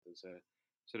There's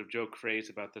a sort of joke phrase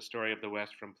about the story of the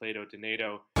West from Plato to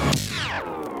NATO.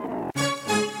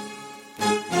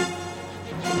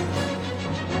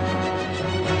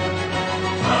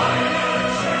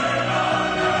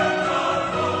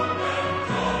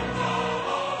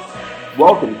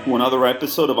 Welcome to another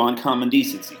episode of Uncommon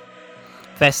Decency.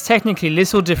 There's technically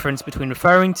little difference between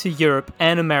referring to Europe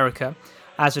and America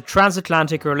as a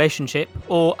transatlantic relationship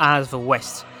or as the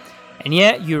West, and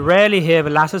yet you rarely hear the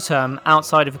latter term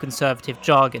outside of conservative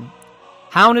jargon.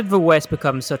 How did the West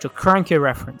become such a cranky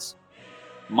reference?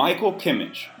 Michael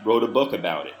Kimmage wrote a book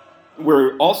about it.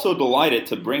 We're also delighted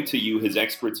to bring to you his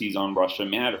expertise on Russia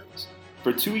matters.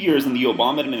 For 2 years in the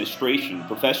Obama administration,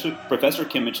 Professor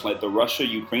Kimmage led the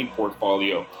Russia-Ukraine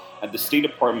portfolio at the State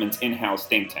Department's in-house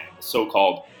think tank, the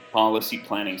so-called policy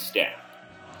planning staff.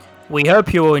 We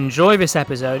hope you will enjoy this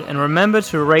episode and remember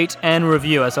to rate and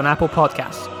review us on Apple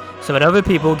Podcasts so that other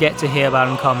people get to hear about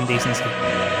Uncommon Decency.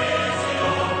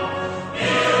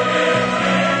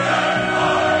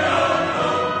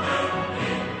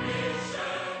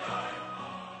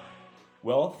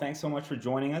 Well, thanks so much for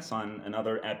joining us on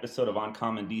another episode of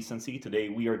Uncommon Decency. Today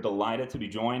we are delighted to be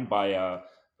joined by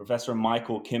Professor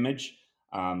Michael Kimmage.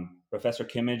 Professor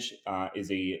Kimmage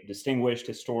is a distinguished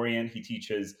historian. He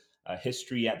teaches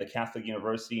history at the Catholic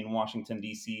University in Washington,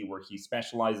 D.C., where he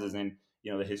specializes in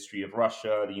the history of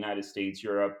Russia, the United States,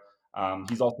 Europe.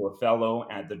 He's also a fellow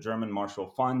at the German Marshall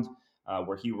Fund,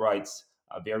 where he writes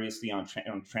variously on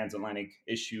transatlantic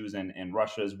issues and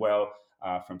Russia as well.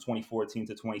 From 2014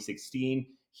 to 2016,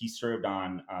 he served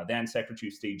on then Secretary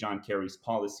of State John Kerry's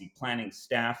policy planning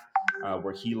staff,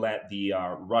 where he led the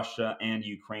Russia and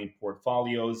Ukraine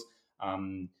portfolios.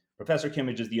 Professor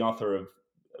Kimmage is the author of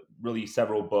really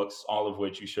several books, all of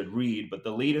which you should read, but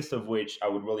the latest of which I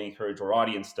would really encourage our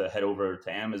audience to head over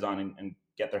to Amazon and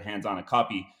get their hands on a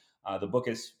copy. The book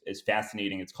is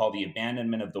fascinating. It's called The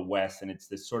Abandonment of the West, and it's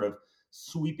this sort of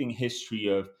sweeping history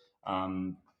of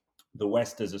the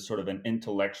West as a sort of an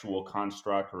intellectual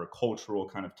construct or a cultural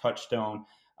kind of touchstone.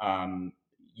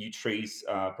 You trace,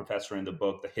 Professor, in the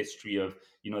book, the history of,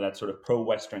 that sort of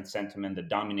pro-Western sentiment that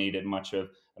dominated much of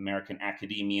American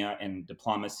academia and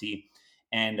diplomacy.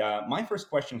 And my first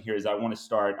question here is I want to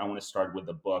start with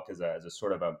the book as a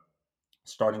sort of a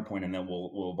starting point, and then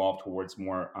we'll evolve towards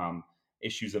more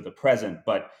issues of the present.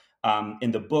 But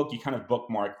in the book, you kind of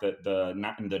bookmark in the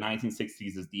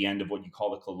 1960s is the end of what you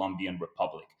call the Colombian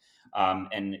Republic. And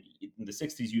in the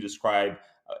 60s, you describe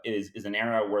is an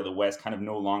era where the West kind of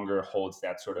no longer holds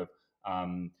that sort of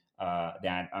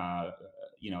that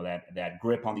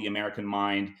grip on the American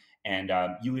mind. And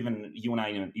you and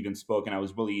I even spoke, and I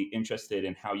was really interested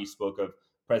in how you spoke of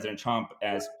President Trump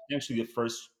as potentially the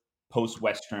first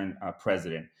post-Western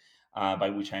president.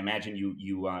 By which I imagine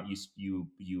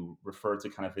you refer to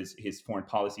kind of his foreign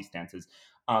policy stances.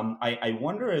 I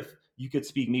wonder if you could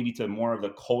speak maybe to more of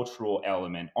the cultural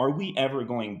element. Are we ever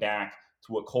going back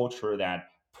to a culture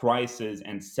that prizes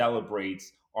and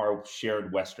celebrates our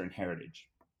shared Western heritage?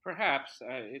 Perhaps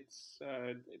it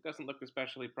doesn't look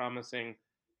especially promising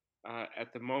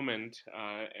at the moment.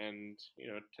 And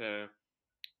to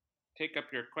take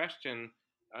up your question,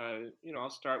 I'll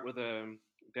start with a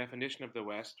definition of the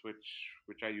West,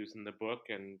 which I use in the book,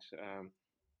 and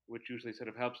which usually sort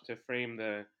of helps to frame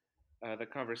the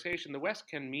conversation. The West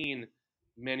can mean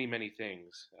many, many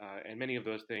things, and many of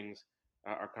those things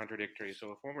are contradictory.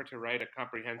 So, if one were to write a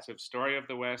comprehensive story of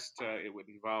the West, it would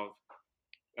involve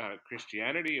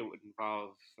Christianity, it would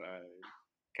involve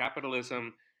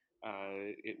capitalism,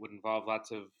 it would involve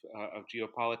lots of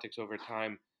geopolitics over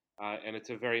time, and it's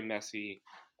a very messy,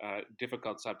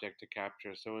 difficult subject to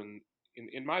capture. So,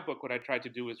 in my book, what I tried to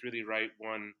do was really write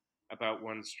about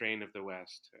one strain of the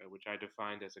West, which I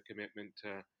defined as a commitment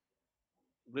to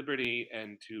liberty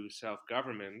and to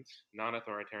self-government,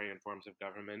 non-authoritarian forms of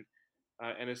government,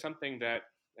 and is something that,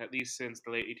 at least since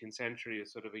the late 18th century,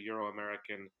 is sort of a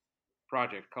Euro-American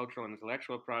project, cultural and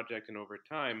intellectual project, and over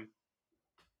time,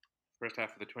 first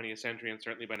half of the 20th century, and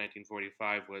certainly by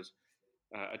 1945, was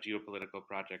a geopolitical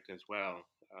project as well.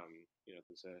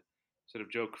 There's a sort of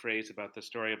joke phrase about the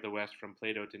story of the West from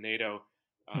Plato to NATO,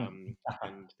 and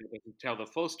it doesn't tell the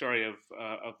full story of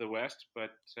the West,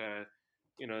 but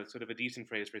it's sort of a decent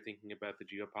phrase for thinking about the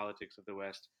geopolitics of the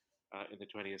West in the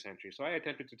 20th century. So I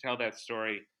attempted to tell that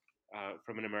story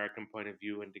from an American point of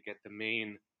view and to get the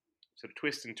main sort of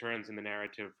twists and turns in the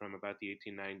narrative from about the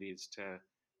 1890s to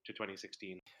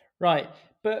 2016. Right,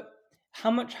 but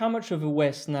how much of the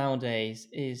West nowadays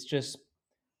is just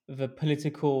the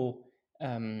political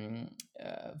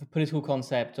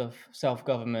concept of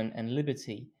self-government and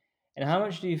liberty, and how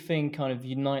much do you think kind of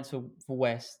unites the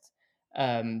West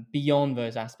beyond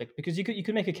those aspects? Because you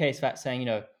could make a case for that, saying,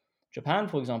 Japan,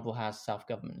 for example, has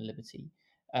self-government and liberty.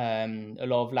 A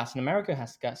lot of Latin America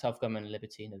has self-government and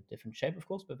liberty in a different shape, of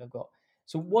course, but they've got.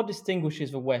 So, what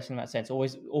distinguishes the West in that sense?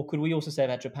 Or could we also say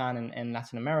that Japan and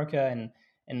Latin America and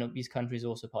these countries are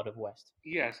also part of the West?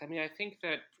 Yes, I mean, I think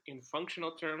that in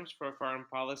functional terms for foreign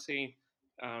policy,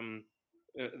 um,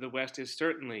 the West is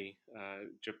certainly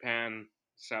Japan,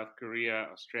 South Korea,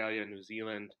 Australia, New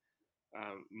Zealand,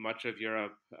 much of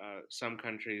Europe, some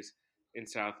countries in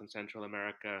South and Central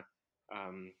America,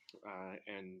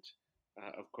 and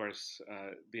of course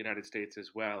the United States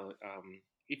as well.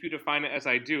 If you define it as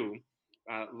I do,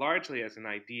 largely as an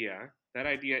idea, that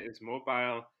idea is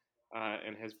mobile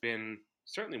and has been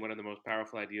certainly one of the most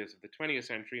powerful ideas of the 20th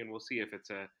century, and we'll see if it's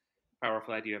a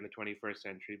powerful idea in the 21st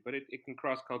century, but it can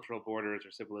cross cultural borders or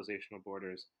civilizational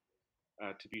borders,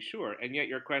 to be sure. And yet,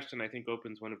 your question, I think,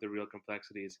 opens one of the real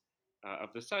complexities of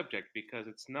the subject, because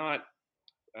it's not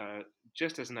uh,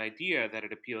 just as an idea that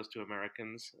it appeals to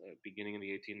Americans beginning in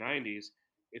the 1890s,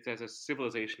 it's as a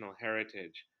civilizational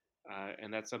heritage.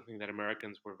 And that's something that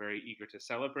Americans were very eager to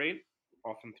celebrate,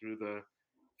 often through the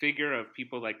figure of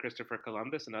people like Christopher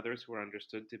Columbus and others who are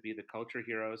understood to be the culture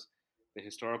heroes, the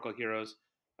historical heroes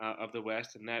of the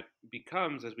West. And that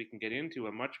becomes, as we can get into,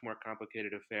 a much more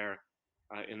complicated affair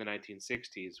in the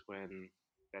 1960s, when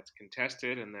that's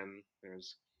contested, and then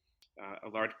there's a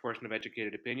large portion of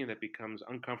educated opinion that becomes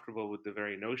uncomfortable with the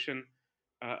very notion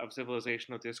of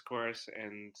civilizational discourse.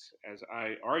 And as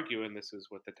I argue, and this is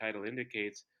what the title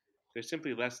indicates, there's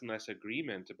simply less and less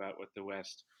agreement about what the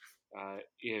West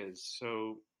is.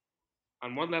 So,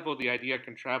 on one level, the idea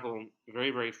can travel very,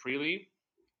 very freely.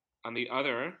 On the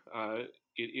other,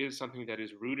 it is something that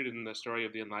is rooted in the story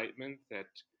of the Enlightenment, that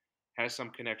has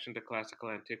some connection to classical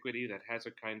antiquity, that has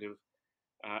a kind of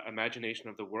imagination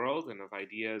of the world and of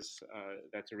ideas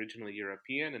that's originally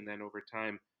European and then over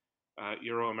time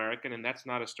Euro American. And that's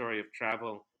not a story of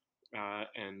travel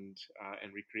and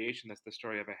recreation. That's the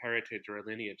story of a heritage or a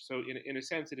lineage. So, in a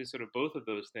sense, it is sort of both of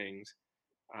those things.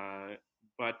 Uh,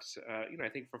 but I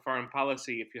think for foreign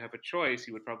policy, if you have a choice,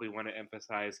 you would probably want to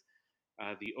emphasize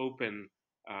the open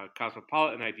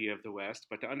cosmopolitan idea of the West,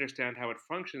 but to understand how it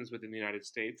functions within the United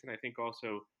States, and I think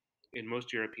also in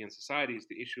most European societies,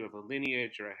 the issue of a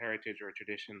lineage or a heritage or a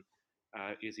tradition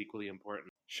is equally important.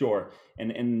 Sure,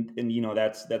 and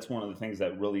that's one of the things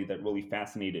that really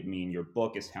fascinated me in your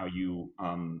book is how you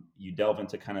delve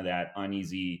into kind of that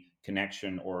uneasy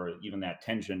connection or even that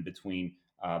tension between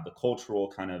the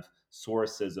cultural kind of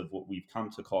sources of what we've come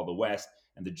to call the West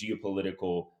and the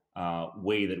geopolitical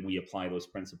way that we apply those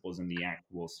principles in the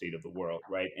actual state of the world,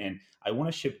 right? And I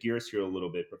want to shift gears here a little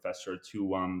bit, Professor,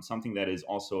 to something that is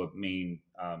also a main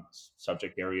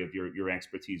subject area of your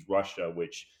expertise, Russia,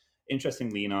 which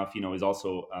interestingly enough, is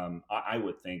also I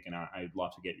would think, and I'd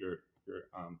love to get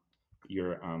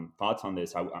your thoughts on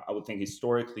this. I would think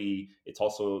historically, it's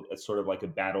also a sort of like a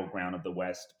battleground of the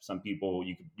West. Some people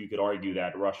you could argue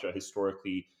that Russia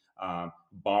historically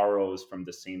borrows from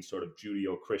the same sort of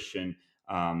Judeo-Christian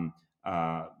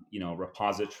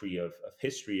repository of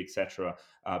history, etc.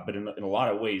 But in a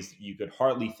lot of ways, you could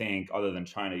hardly think, other than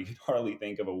China, you could hardly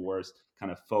think of a worse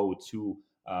kind of foe to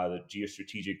the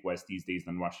geostrategic West these days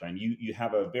than Russia. And you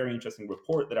have a very interesting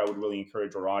report that I would really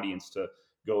encourage our audience to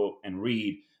go and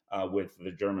read with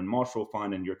the German Marshall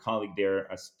Fund and your colleague there,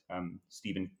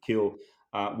 Stephen Kill,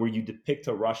 where you depict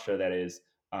a Russia that is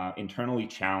internally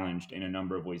challenged in a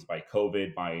number of ways by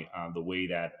COVID, by the way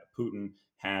that Putin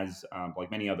has, like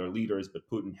many other leaders, but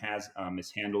Putin has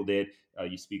mishandled it.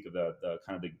 You speak of the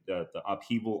kind of the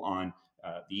upheaval on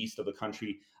the east of the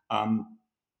country.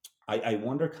 I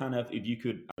wonder kind of if you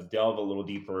could delve a little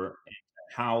deeper into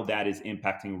how that is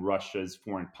impacting Russia's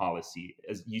foreign policy.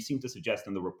 As you seem to suggest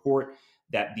in the report,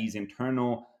 that these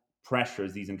internal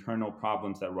pressures, these internal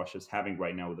problems that Russia's having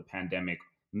right now with the pandemic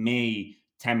may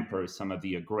temper some of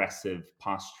the aggressive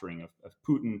posturing of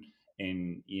Putin.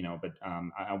 And, but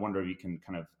I wonder if you can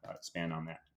kind of expand on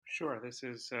that. Sure, this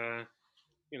is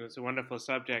it's a wonderful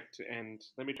subject, and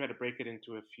let me try to break it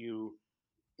into a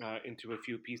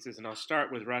few pieces, and I'll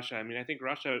start with Russia. I mean, I think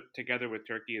Russia, together with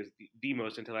Turkey, is the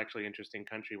most intellectually interesting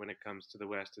country when it comes to the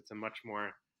West. It's a much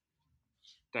more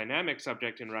dynamic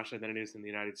subject in Russia than it is in the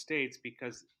United States,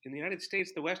 because in the United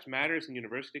States, the West matters in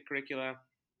university curricula,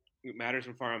 it matters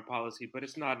in foreign policy, but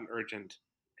it's not an urgent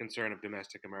concern of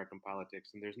domestic American politics,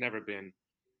 and there's never been,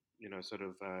 sort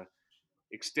of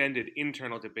extended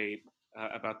internal debate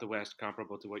about the West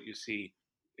comparable to what you see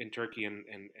in Turkey and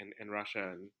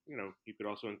Russia. And, you could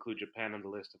also include Japan on the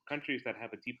list of countries that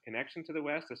have a deep connection to the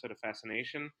West, a sort of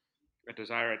fascination, a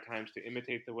desire at times to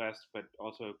imitate the West, but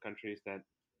also countries that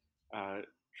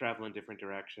travel in different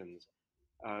directions.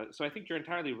 So I think you're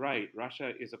entirely right.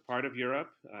 Russia is a part of Europe.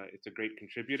 It's a great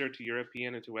contributor to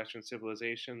European and to Western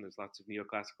civilization. There's lots of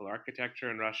neoclassical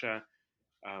architecture in Russia.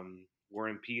 War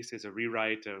and Peace is a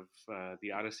rewrite of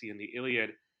the Odyssey and the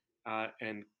Iliad.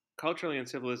 And culturally and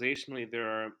civilizationally, there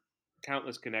are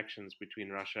countless connections between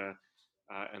Russia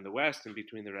and the West and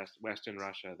between the West and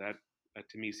Russia. That,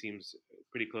 to me, seems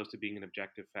pretty close to being an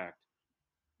objective fact.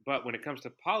 But when it comes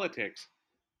to politics,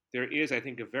 there is, I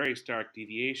think, a very stark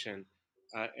deviation.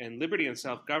 And liberty and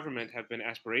self government have been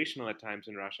aspirational at times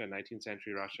in Russia, 19th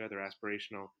century Russia. They're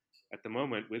aspirational at the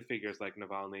moment with figures like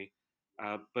Navalny.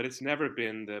 But it's never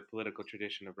been the political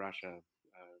tradition of Russia.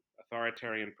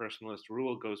 Authoritarian personalist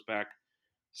rule goes back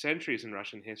centuries in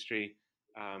Russian history.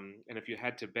 And if you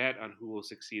had to bet on who will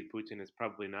succeed Putin, it's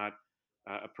probably not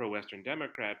a pro-Western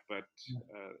Democrat, but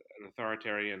an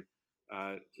authoritarian,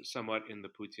 somewhat in the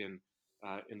Putin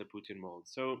mold.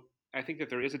 So I think that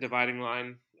there is a dividing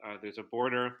line. There's a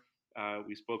border.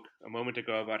 We spoke a moment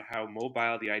ago about how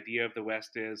mobile the idea of the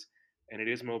West is, and it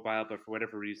is mobile, but for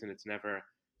whatever reason, it's never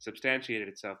substantiated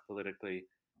itself politically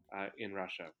in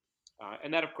Russia.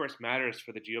 And that, of course, matters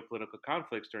for the geopolitical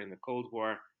conflicts during the Cold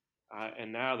War,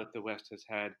 and now that the West has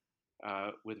had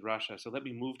with Russia. So let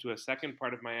me move to a second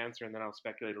part of my answer, and then I'll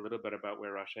speculate a little bit about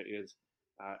where Russia is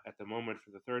at the moment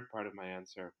for the third part of my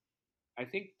answer. I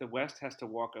think the West has to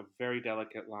walk a very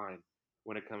delicate line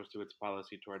when it comes to its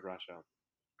policy toward Russia.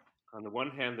 On the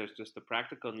one hand, there's just the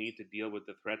practical need to deal with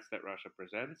the threats that Russia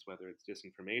presents, whether it's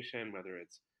disinformation, whether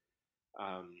it's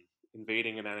um,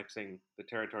 invading and annexing the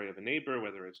territory of a neighbor,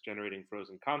 whether it's generating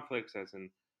frozen conflicts, as in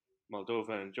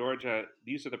Moldova and Georgia.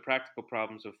 These are the practical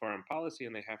problems of foreign policy,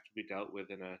 and they have to be dealt with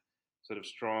in a sort of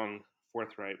strong,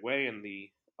 forthright way. And the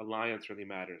alliance really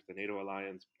matters. The NATO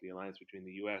alliance, the alliance between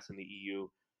the US and the EU,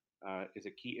 is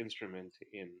a key instrument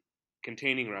in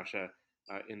containing Russia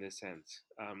in this sense.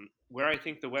 Where I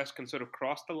think the West can sort of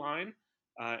cross the line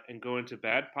and go into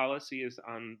bad policy is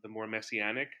on the more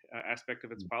messianic aspect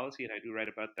of its policy, and I do write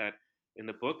about that in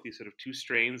the book. These sort of two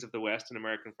strains of the West in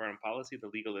American foreign policy: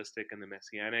 the legalistic and the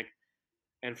messianic.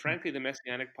 And frankly, the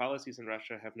messianic policies in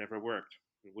Russia have never worked.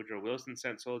 Woodrow Wilson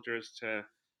sent soldiers to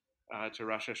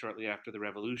Russia shortly after the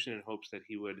revolution in hopes that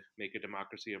he would make a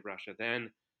democracy of Russia. Then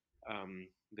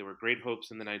there were great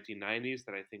hopes in the 1990s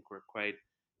that I think were quite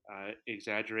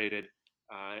exaggerated.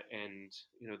 And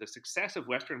the success of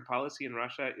Western policy in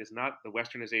Russia is not the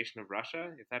Westernization of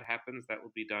Russia. If that happens, that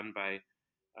will be done by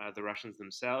the Russians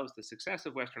themselves. The success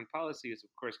of Western policy is, of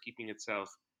course, keeping itself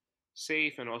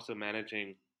safe and also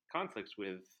managing conflicts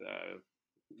with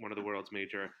one of the world's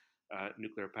major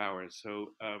nuclear powers.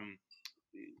 So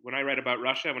when I write about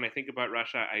Russia, when I think about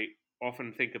Russia, I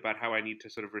often think about how I need to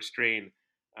sort of restrain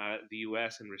the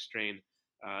U.S. and restrain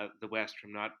the West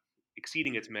from not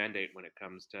exceeding its mandate when it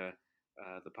comes to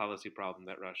the policy problem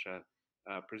that Russia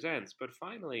presents. But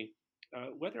finally,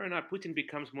 whether or not Putin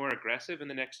becomes more aggressive in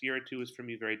the next year or two is for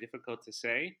me very difficult to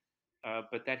say.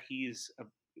 But that he's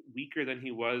weaker than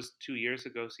he was 2 years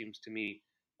ago seems to me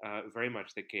very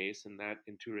much the case, and that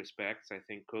in two respects. I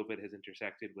think COVID has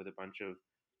intersected with a bunch of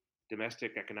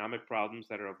domestic economic problems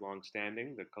that are of long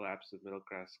standing: the collapse of middle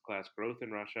class growth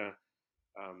in Russia,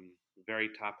 very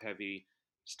top heavy,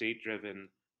 state driven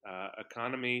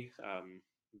economy,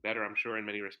 better, I'm sure, in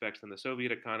many respects than the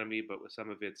Soviet economy, but with some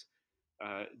of its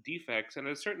defects. And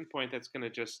at a certain point, that's going to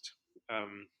just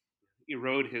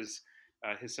erode his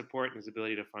support and his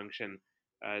ability to function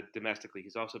domestically.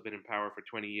 He's also been in power for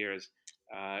 20 years,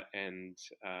 and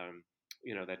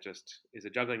that just is a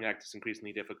juggling act that's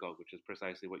increasingly difficult, which is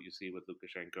precisely what you see with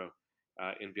Lukashenko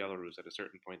in Belarus. At a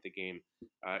certain point, the game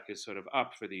is sort of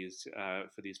up for these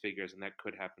figures, and that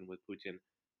could happen with Putin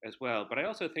as well. But I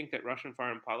also think that Russian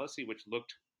foreign policy, which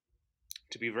looked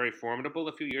to be very formidable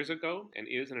a few years ago and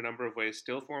is in a number of ways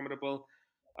still formidable,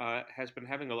 has been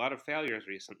having a lot of failures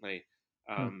recently.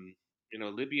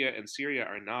 Libya and Syria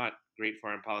are not great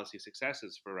foreign policy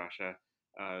successes for Russia.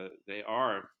 They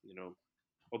are,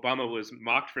 Obama was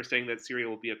mocked for saying that Syria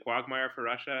will be a quagmire for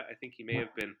Russia. I think he may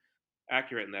have been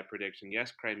accurate in that prediction.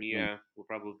 Yes, Crimea will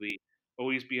probably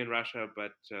always be in Russia,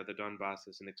 but the Donbass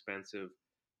is an expensive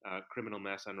criminal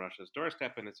mess on Russia's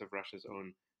doorstep, and it's of Russia's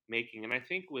own making. And I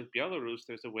think with Belarus,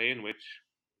 there's a way in which,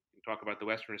 we'll talk about the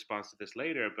Western response to this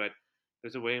later, but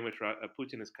there's a way in which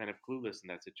Putin is kind of clueless in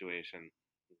that situation.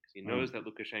 He knows that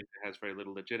Lukashenko has very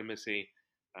little legitimacy.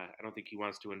 I don't think he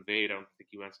wants to invade. I don't think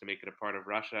he wants to make it a part of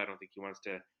Russia. I don't think he wants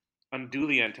to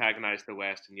unduly antagonize the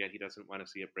West, and yet he doesn't want to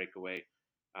see it break away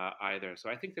either. So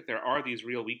I think that there are these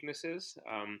real weaknesses,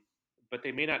 but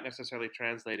they may not necessarily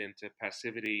translate into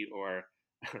passivity or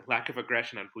lack of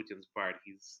aggression on Putin's part.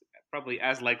 He's probably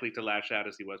as likely to lash out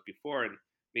as he was before, and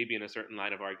maybe in a certain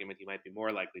line of argument, he might be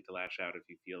more likely to lash out if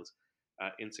he feels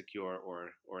insecure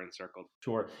or encircled.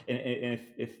 Sure. And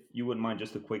if you wouldn't mind,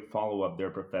 just a quick follow up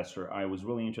there, Professor. I was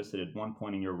really interested at one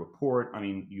point in your report. I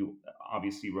mean, you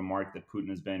obviously remarked that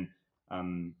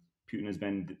um, Putin has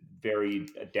been very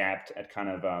adept at kind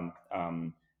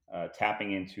of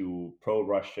tapping into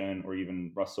pro-Russian or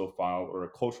even Russophile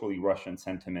or culturally Russian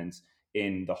sentiments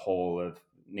in the whole of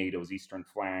NATO's eastern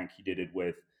flank. He did it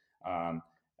with um,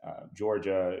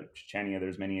 Georgia, Chechnya.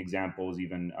 There's many examples,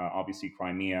 even obviously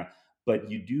Crimea.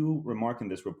 But you do remark in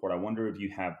this report, I wonder if you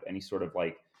have any sort of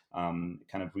like kind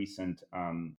of recent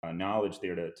knowledge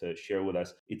there to share with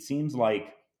us. It seems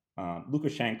like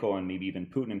Lukashenko and maybe even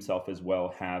Putin himself as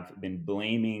well have been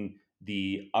blaming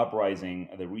the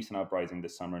recent uprising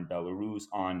this summer in Belarus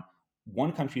on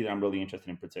one country that I'm really interested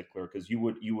in particular, because you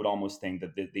would almost think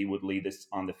that they would lay this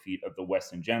on the feet of the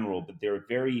West in general, but they're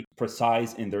very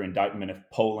precise in their indictment of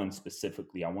Poland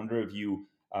specifically. I wonder if you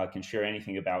can share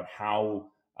anything about how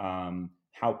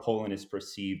Poland is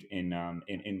perceived in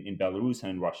Belarus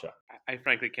and in Russia. I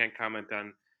frankly can't comment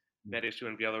on that issue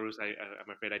in Belarus.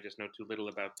 I'm afraid I just know too little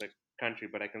about the country,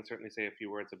 but I can certainly say a few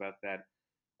words about that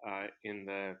in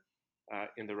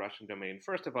the Russian domain.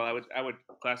 First of all, I would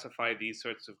classify these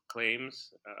sorts of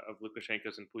claims of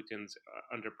Lukashenko's and Putin's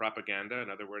under propaganda.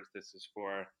 In other words, this is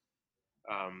for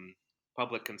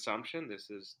public consumption. This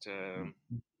is to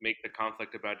make the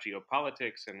conflict about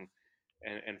geopolitics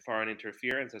and foreign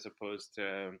interference, as opposed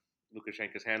to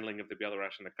Lukashenko's handling of the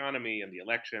Belarusian economy and the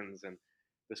elections and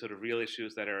the sort of real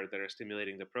issues that are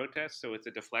stimulating the protests. So it's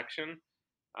a deflection,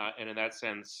 and in that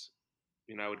sense,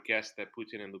 I would guess that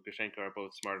Putin and Lukashenko are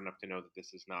both smart enough to know that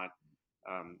this is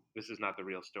not the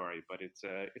real story. But it's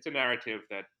a narrative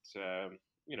that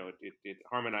it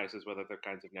harmonizes with other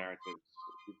kinds of narratives.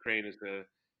 Ukraine is the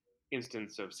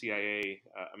instance of CIA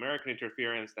American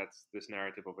interference. That's this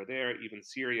narrative over there. Even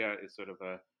Syria is sort of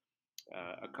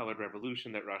a colored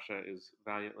revolution that Russia is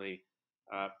valiantly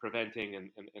preventing, and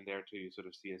there too you sort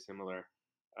of see a similar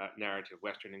narrative: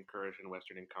 Western incursion,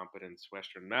 Western incompetence,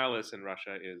 Western malice, and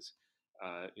Russia is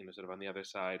sort of on the other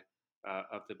side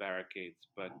of the barricades.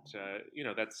 But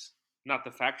that's not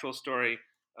the factual story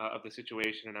of the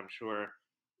situation, and I'm sure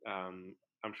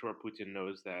Putin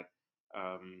knows that.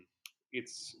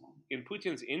 It's in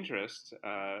Putin's interest,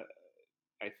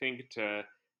 I think, to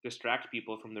distract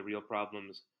people from the real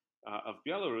problems of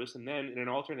Belarus. And then in an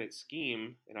alternate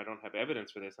scheme, and I don't have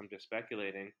evidence for this, I'm just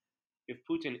speculating, if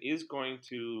Putin is going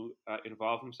to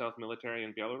involve himself military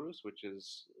in Belarus, which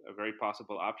is a very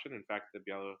possible option. In fact, the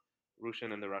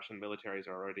Belarusian and the Russian militaries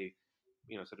are already,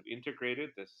 sort of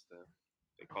integrated.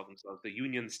 They call themselves the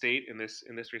Union State in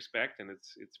this respect, and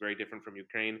it's very different from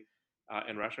Ukraine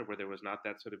and Russia, where there was not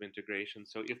that sort of integration.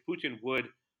 So if Putin would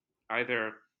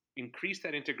either increase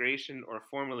that integration or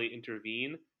formally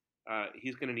intervene,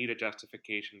 he's going to need a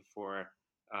justification for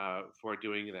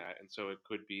doing that. And so it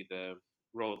could be the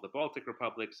role of the Baltic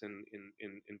republics in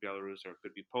Belarus, or it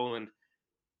could be Poland.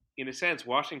 In a sense,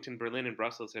 Washington, Berlin, and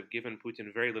Brussels have given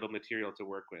Putin very little material to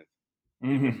work with.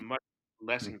 They've been much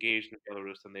less engaged in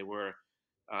Belarus than they were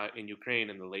in Ukraine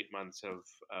in the late months of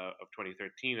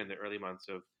 2013 and the early months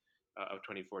of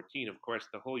 2014. Of course,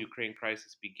 the whole Ukraine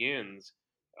crisis begins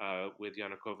with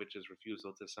Yanukovych's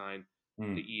refusal to sign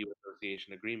the EU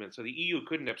association agreement. So the EU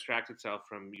couldn't abstract itself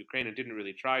from Ukraine and didn't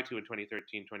really try to in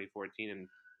 2013, 2014. And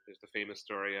there's the famous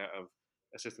story of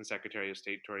Assistant Secretary of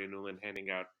State Toria Nuland handing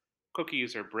out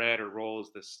cookies or bread or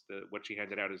rolls. What she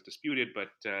handed out is disputed, but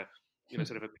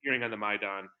sort of appearing on the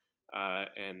Maidan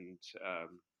and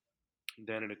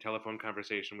then in a telephone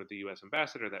conversation with the U.S.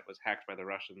 ambassador that was hacked by the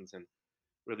Russians and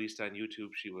released on YouTube,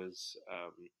 she was,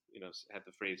 had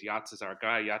the phrase "Yats is our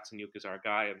guy, Yatsenyuk is our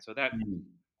guy," and so that,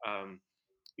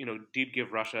 did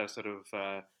give Russia sort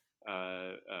of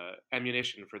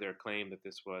ammunition for their claim that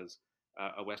this was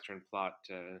a Western plot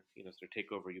to, sort of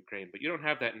take over Ukraine. But you don't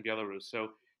have that in Belarus, so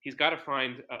he's got to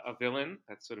find a villain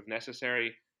that's sort of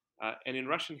necessary. And in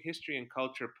Russian history and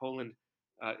culture, Poland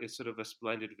is sort of a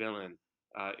splendid villain.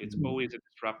 It's always a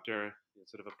disruptor,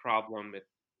 sort of a problem. It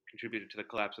contributed to the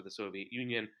collapse of the Soviet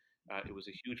Union. It was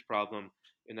a huge problem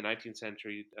in the 19th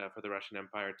century for the Russian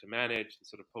Empire to manage. The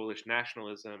sort of Polish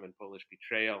nationalism and Polish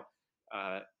betrayal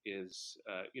is,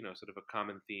 sort of a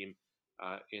common theme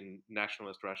in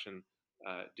nationalist Russian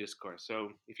discourse.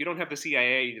 So if you don't have the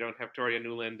CIA, you don't have Toria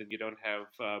Nuland, and you don't have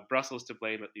Brussels to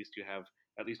blame, at least you have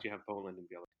Poland and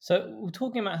Belarus. So we're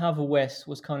talking about how the West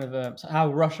was kind of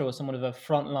how Russia was somewhat of a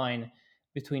front line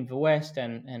between the West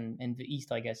and the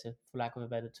East, I guess, for lack of a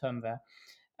better term there.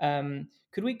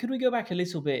 Could we go back a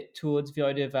little bit towards the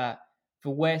idea that the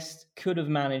West could have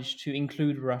managed to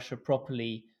include Russia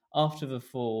properly after the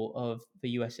fall of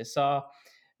the USSR?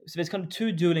 So there's kind of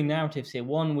two dueling narratives here.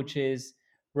 One, which is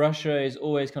Russia is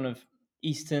always kind of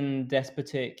Eastern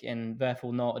despotic and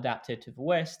therefore not adapted to the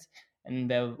West,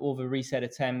 and all the reset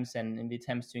attempts and the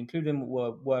attempts to include them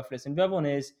were worthless. And the other one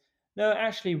is no,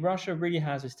 actually, Russia really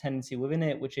has this tendency within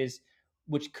it,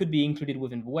 which could be included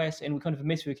within the West, and we kind of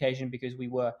missed the occasion because we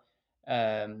were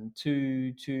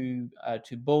too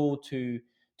bold, too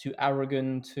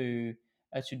arrogant, too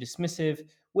dismissive.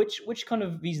 Which kind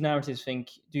of these narratives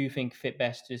do you think fit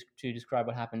best to describe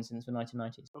what happened since the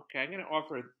 1990s? Okay, I'm going to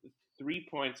offer 3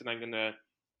 points, and I'm going to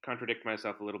contradict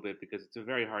myself a little bit because it's a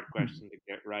very hard question to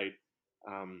get right,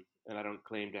 and I don't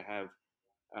claim to have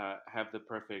the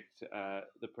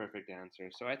perfect answer.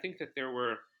 So I think that there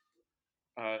were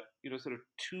sort of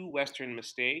two Western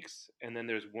mistakes, and then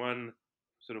there's one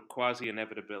sort of quasi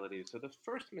inevitability. So the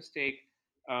first mistake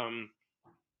um,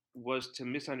 was to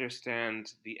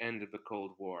misunderstand the end of the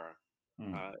Cold War,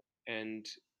 Mm. and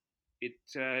it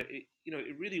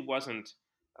really wasn't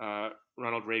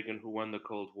Ronald Reagan who won the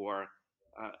Cold War.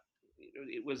 Uh,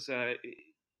 it was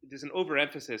there's an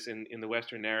overemphasis in the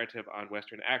Western narrative on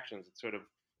Western actions. It's sort of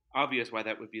obvious why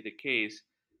that would be the case.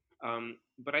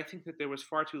 But I think that there was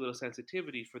far too little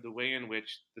sensitivity for the way in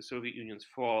which the Soviet Union's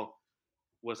fall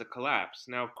was a collapse.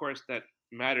 Now, of course, that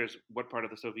matters what part of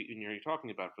the Soviet Union are you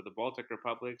talking about? For the Baltic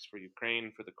republics, for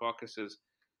Ukraine, for the Caucasus,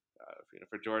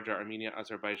 for Georgia, Armenia,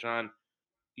 Azerbaijan.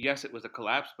 Yes, it was a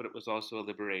collapse, but it was also a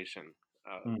liberation.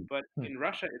 Mm. But in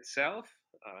Russia itself,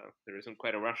 there isn't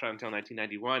quite a Russia until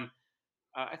 1991.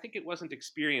 I think it wasn't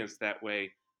experienced that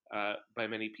way by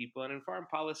many people. And in foreign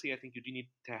policy, I think you do need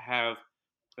to have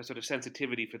a sort of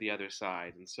sensitivity for the other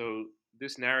side. And so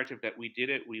this narrative that we did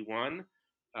it, we won,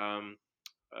 um,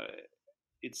 uh,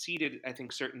 it seeded, I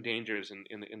think, certain dangers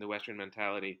in the Western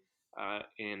mentality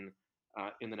in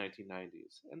the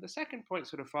 1990s. And the second point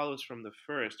sort of follows from the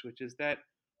first, which is that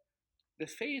the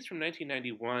phase from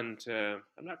 1991 to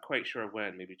I'm not quite sure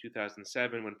when, maybe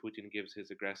 2007 when Putin gives his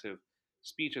aggressive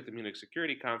speech at the Munich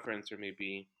Security Conference, or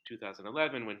maybe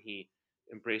 2011 when he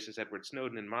embraces Edward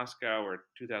Snowden in Moscow, or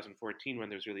 2014 when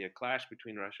there's really a clash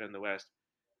between Russia and the West.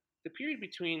 The period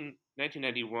between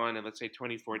 1991 and let's say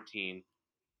 2014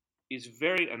 is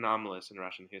very anomalous in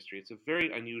Russian history. It's a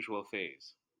very unusual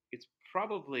phase. It's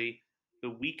probably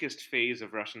the weakest phase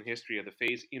of Russian history, or the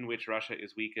phase in which Russia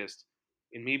is weakest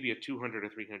in maybe a 200 or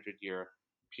 300 year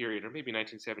period, or maybe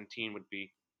 1917 would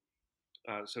be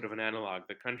sort of an analog.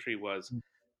 The country was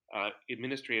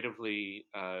administratively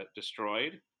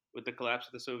destroyed with the collapse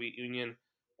of the Soviet Union.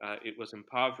 It was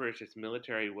impoverished. Its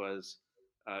military was,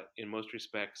 in most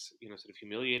respects, sort of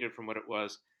humiliated from what it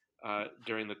was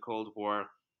during the Cold War.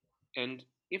 And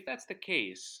if that's the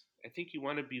case, I think you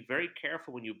want to be very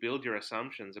careful when you build your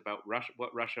assumptions about Russia,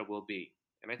 what Russia will be.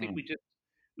 And I think Mm.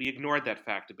 we ignored that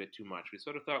fact a bit too much. We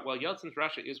sort of thought, well, Yeltsin's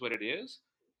Russia is what it is.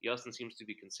 Yeltsin seems to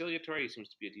be conciliatory. He seems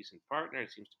to be a decent partner. He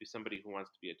seems to be somebody who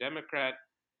wants to be a Democrat.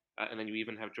 And then you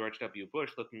even have George W.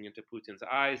 Bush looking into Putin's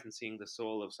eyes and seeing the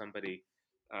soul of somebody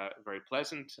very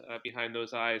pleasant behind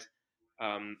those eyes.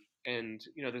 And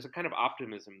there's a kind of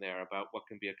optimism there about what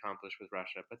can be accomplished with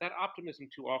Russia. But that optimism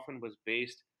too often was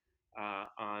based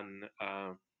on,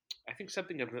 I think,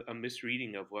 something of a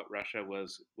misreading of what Russia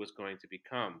was going to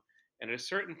become. And at a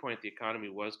certain point, the economy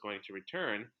was going to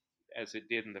return, as it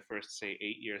did in the first, say,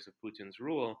 8 years of Putin's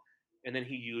rule. And then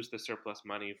he used the surplus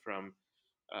money from,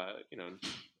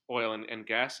 oil and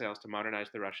gas sales to modernize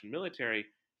the Russian military.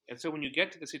 And so when you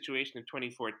get to the situation in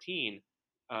 2014,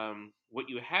 what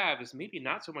you have is maybe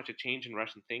not so much a change in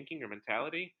Russian thinking or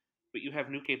mentality, but you have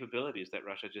new capabilities that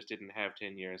Russia just didn't have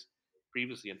 10 years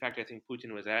previously. In fact, I think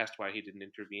Putin was asked why he didn't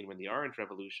intervene when the Orange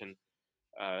Revolution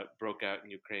broke out in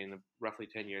Ukraine roughly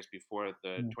 10 years before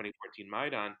the Mm. 2014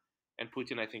 Maidan. And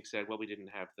Putin, I think, said, well, we didn't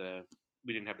have the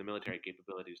military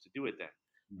capabilities to do it then.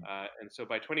 Mm. And so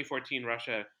by 2014,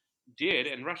 Russia did,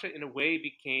 and Russia in a way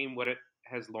became what it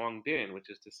has long been, which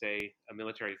is to say a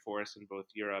military force in both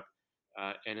Europe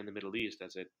and in the Middle East,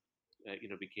 as it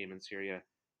became in Syria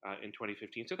in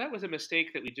 2015. So that was a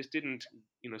mistake that we just didn't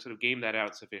sort of game that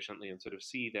out sufficiently and sort of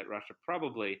see that Russia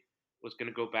probably was going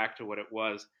to go back to what it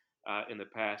was in the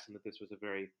past, and that this was a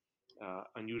very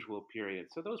unusual period.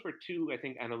 So those were two, I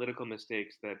think, analytical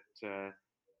mistakes that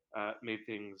made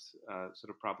things sort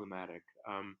of problematic.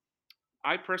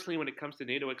 I personally, when it comes to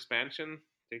NATO expansion,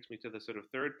 takes me to the sort of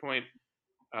third point,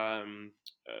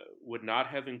 would not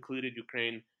have included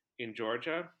Ukraine in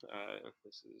Georgia.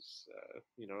 This is,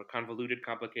 a convoluted,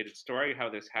 complicated story how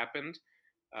this happened.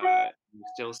 You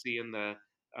still see in the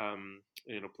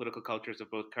political cultures of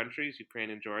both countries,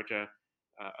 Ukraine and Georgia,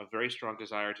 a very strong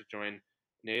desire to join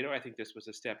NATO. I think this was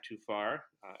a step too far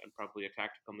and probably a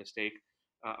tactical mistake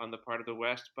on the part of the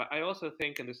West. But I also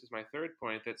think, and this is my third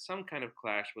point, that some kind of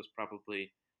clash was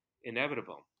probably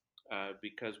inevitable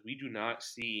because we do not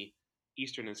see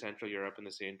Eastern and Central Europe in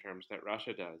the same terms that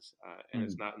Russia does. And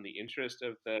it's not in the interest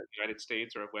of the United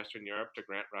States or of Western Europe to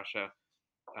grant Russia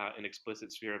an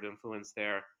explicit sphere of influence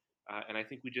there. And I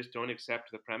think we just don't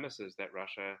accept the premises that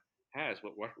Russia has.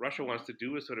 What Russia wants to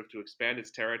do is sort of to expand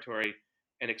its territory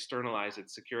and externalize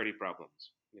its security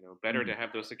problems. Better to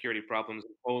have those security problems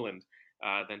in Poland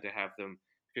than to have them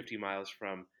 50 miles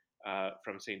from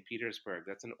St. Petersburg.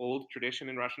 That's an old tradition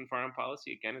in Russian foreign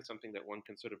policy. Again, it's something that one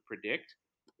can sort of predict,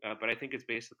 but I think it's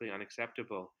basically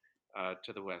unacceptable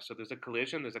to the West. So there's a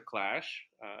collision, there's a clash.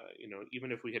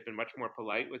 Even if we had been much more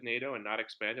polite with NATO and not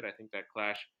expanded, I think that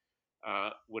clash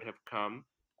would have come.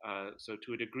 So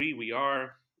to a degree, we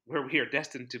are where we are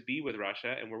destined to be with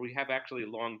Russia and where we have actually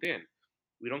long been.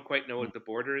 We don't quite know what the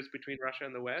border is between Russia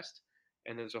and the West,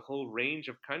 and there's a whole range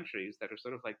of countries that are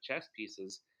sort of like chess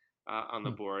pieces on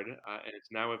the board, and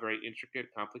it's now a very intricate,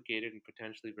 complicated, and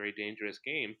potentially very dangerous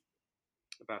game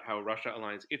about how Russia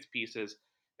aligns its pieces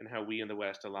and how we in the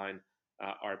West align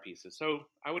our pieces. So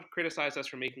I would criticize us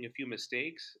for making a few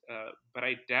mistakes, but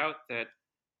I doubt that,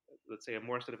 let's say, a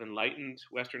more sort of enlightened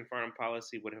Western foreign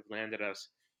policy would have landed us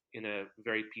in a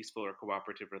very peaceful or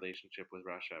cooperative relationship with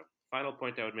Russia. Final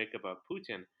point I would make about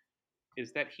Putin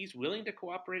is that he's willing to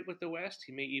cooperate with the West.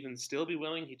 He may even still be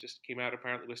willing. He just came out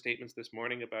apparently with statements this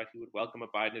morning about he would welcome a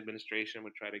Biden administration,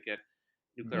 would try to get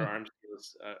nuclear arms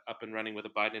deals up and running with a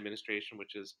Biden administration,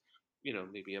 which is,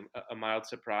 maybe a mild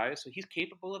surprise. So he's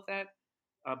capable of that.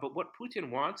 But what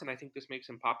Putin wants, and I think this makes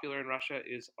him popular in Russia,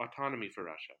 is autonomy for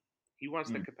Russia. He wants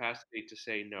the capacity to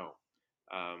say no.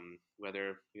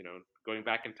 Whether, going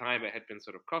back in time, it had been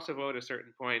sort of Kosovo at a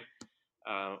certain point,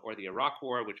 or the Iraq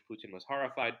War, which Putin was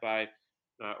horrified by,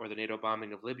 or the NATO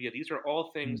bombing of Libya. These are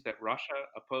all things that Russia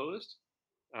opposed,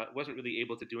 wasn't really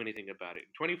able to do anything about it.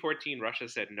 In 2014, Russia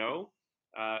said no,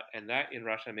 and that in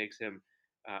Russia makes him,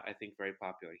 I think, very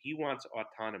popular. He wants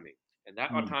autonomy, and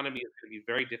that autonomy is going to be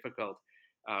very difficult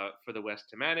for the West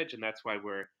to manage, and that's why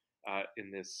we're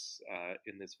in this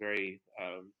very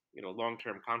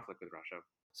long-term conflict with Russia.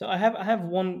 So I have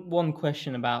one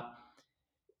question about,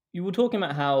 you were talking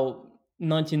about how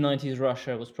 1990s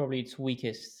Russia was probably its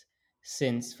weakest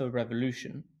since the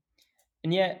revolution,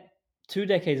 and yet 2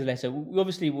 decades later,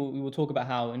 we will talk about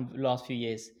how in the last few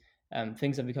years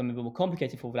things have become a bit more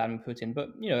complicated for Vladimir Putin. But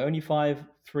only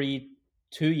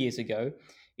 2 years ago,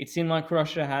 it seemed like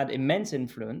Russia had immense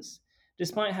influence,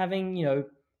 despite having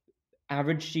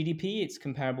average GDP. It's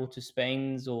comparable to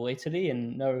Spain's or Italy,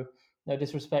 and no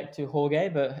disrespect to Jorge,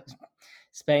 but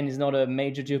Spain is not a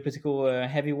major geopolitical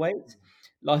heavyweight.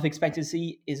 Life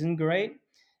expectancy isn't great.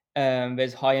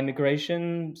 There's high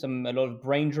immigration, a lot of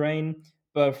brain drain.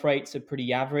 Birth rates are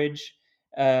pretty average.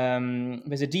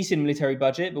 There's a decent military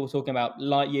budget, but we're talking about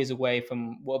light years away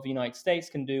from what the United States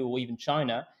can do, or even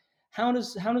China. How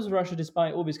does Russia,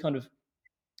 despite all this kind of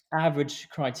average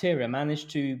criteria, manage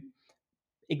to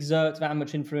exert that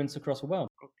much influence across the world?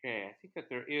 Okay, I think that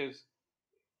there is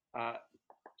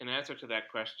an answer to that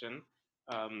question.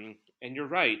 And you're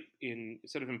right. In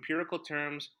sort of empirical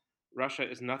terms, Russia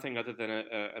is nothing other than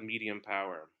a medium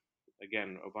power.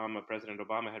 Again, President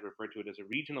Obama had referred to it as a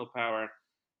regional power,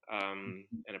 and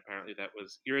apparently that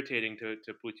was irritating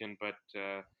to Putin. But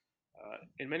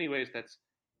in many ways, that's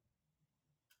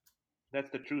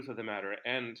the truth of the matter.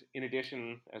 And in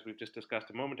addition, as we've just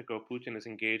discussed a moment ago, Putin is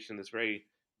engaged in this very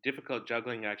difficult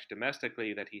juggling act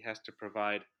domestically, that he has to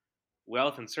provide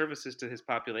wealth and services to his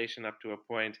population up to a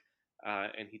point,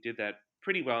 and he did that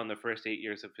pretty well in the first 8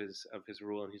 years of his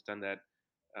rule, and he's done that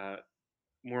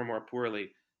more and more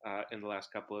poorly in the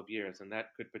last couple of years, and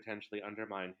that could potentially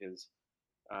undermine his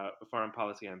foreign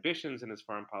policy ambitions and his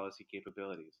foreign policy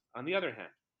capabilities. On the other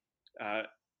hand,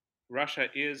 Russia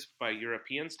is, by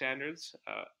European standards,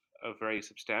 a very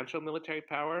substantial military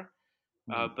power.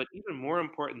 But even more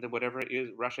important than whatever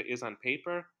Russia is on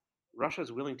paper, Russia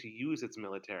is willing to use its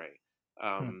military.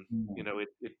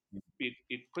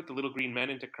 It put the little green men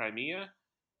into Crimea.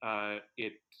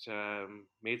 It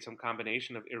made some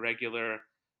combination of irregular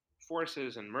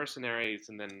forces and mercenaries,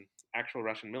 and then actual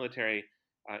Russian military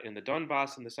in the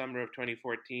Donbass in the summer of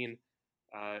 2014.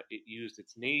 It used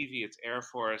its navy, its air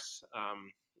force,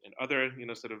 and other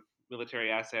sort of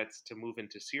military assets to move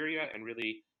into Syria and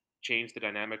really change the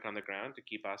dynamic on the ground to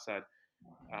keep Assad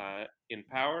in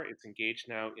power. It's engaged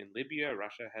now in Libya.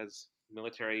 Russia has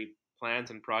military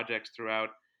plans and projects throughout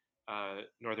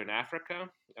Northern Africa,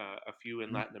 a few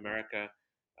in Latin America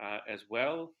as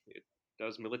well. It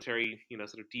does military,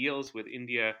 sort of deals with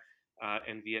India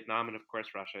and Vietnam, and of course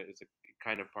Russia is a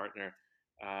kind of partner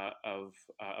of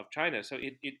China. So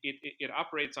it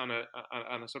operates on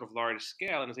a sort of large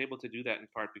scale and is able to do that in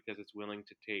part because it's willing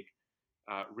to take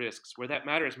risks. Where that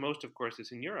matters most, of course,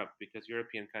 is in Europe, because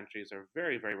European countries are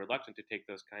very, very reluctant to take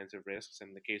those kinds of risks. And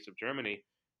in the case of Germany,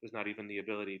 there's not even the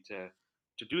ability to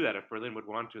do that. If Berlin would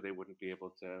want to, they wouldn't be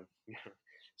able to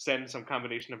send some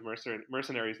combination of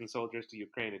mercenaries and soldiers to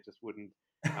Ukraine. It wouldn't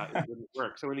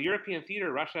work. So in the European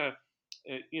theater, Russia,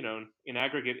 in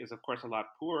aggregate, is of course a lot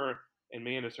poorer and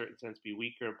may, in a certain sense, be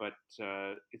weaker, but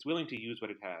it's willing to use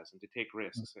what it has and to take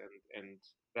risks, and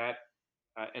that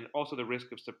and also the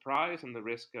risk of surprise and the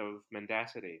risk of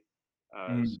mendacity.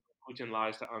 So Putin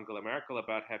lies to Angela Merkel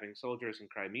about having soldiers in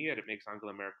Crimea. It makes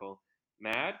Angela Merkel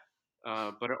mad,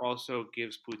 but it also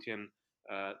gives Putin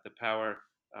the power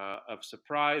of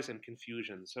surprise and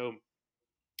confusion. So,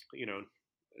 you know,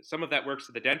 some of that works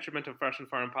to the detriment of Russian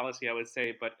foreign policy, I would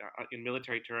say, but in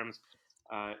military terms,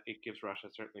 it gives Russia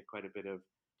certainly quite a bit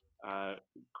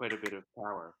of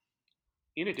power.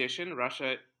 In addition,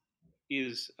 Russia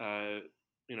is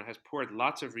has poured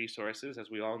lots of resources, as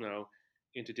we all know,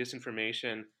 into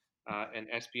disinformation and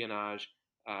espionage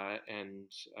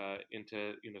and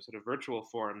into sort of virtual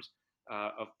forms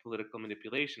of political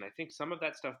manipulation. I think some of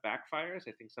that stuff backfires.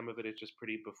 I think some of it is just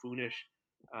pretty buffoonish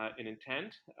in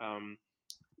intent.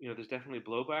 There's definitely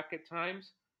blowback at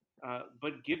times,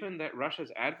 but given that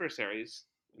Russia's adversaries,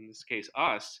 in this case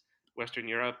us, Western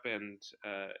Europe and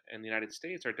the United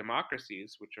States, are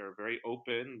democracies which are very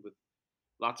open with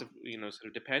lots of sort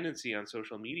of dependency on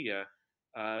social media,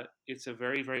 it's a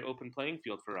very, very open playing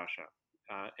field for Russia.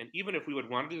 And even if we would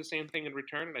want to do the same thing in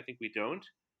return, and I think we don't,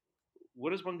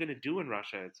 what is one going to do in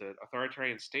Russia? It's an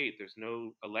authoritarian state. There's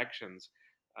no elections.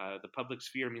 The public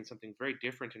sphere means something very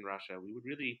different in Russia. We would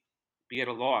really be at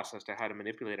a loss as to how to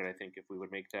manipulate it, I think, if we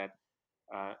would make that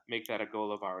a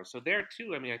goal of ours. So there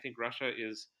too, I mean, I think Russia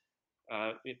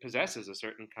it possesses a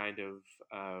certain kind of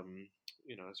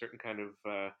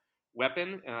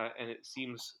weapon, and it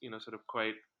seems sort of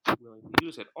quite willing to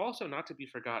use it. Also, not to be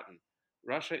forgotten,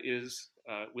 Russia is,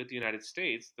 with the United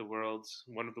States,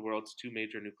 one of the world's two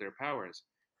major nuclear powers.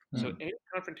 So any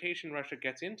confrontation Russia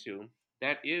gets into,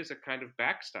 that is a kind of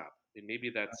backstop. And maybe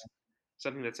that's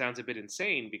something that sounds a bit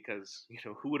insane, because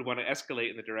who would want to escalate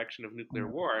in the direction of nuclear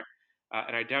war?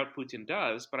 And I doubt Putin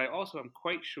does. But I also am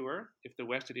quite sure if the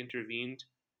West had intervened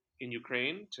in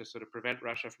Ukraine to sort of prevent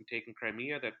Russia from taking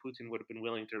Crimea, that Putin would have been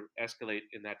willing to escalate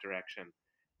in that direction.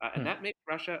 And that makes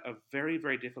Russia a very,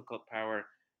 very difficult power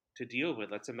to deal with.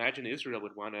 Let's imagine Israel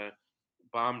would want to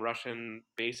bomb Russian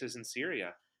bases in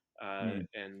Syria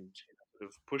and sort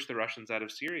of push the Russians out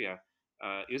of Syria.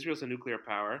 Israel's a nuclear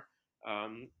power,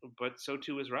 but so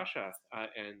too is Russia.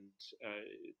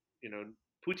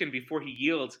 Putin, before he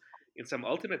yields in some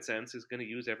ultimate sense, is going to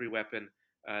use every weapon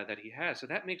that he has. So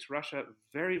that makes Russia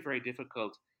very, very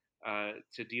difficult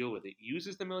to deal with. It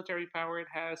uses the military power it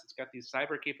has. It's got these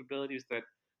cyber capabilities that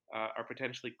are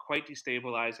potentially quite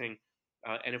destabilizing.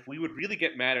 And if we would really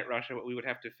get mad at Russia, what we would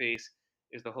have to face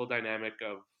is the whole dynamic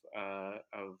of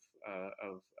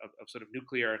sort of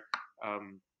nuclear,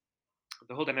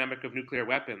 the whole dynamic of nuclear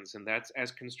weapons, and that's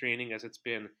as constraining as it's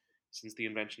been since the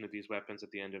invention of these weapons at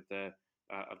the end of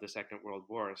the Second World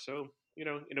War. So,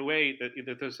 in a way,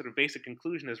 the sort of basic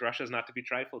conclusion is Russia is not to be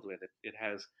trifled with. It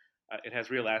has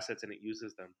real assets and it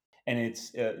uses them. And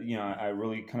it's, I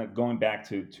really kind of going back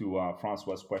to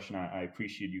Francois's question. I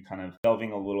appreciate you kind of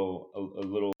delving a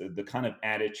little the kind of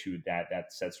attitude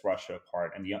that sets Russia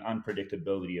apart, and the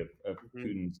unpredictability of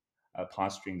Putin's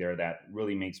posturing there, that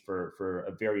really makes for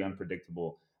a very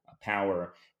unpredictable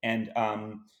power. And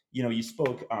you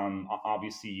spoke,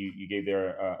 obviously you gave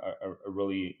there a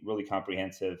really, really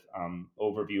comprehensive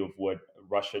overview of what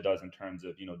Russia does in terms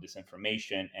of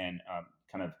disinformation and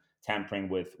kind of tampering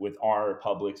with our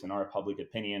publics and our public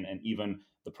opinion, and even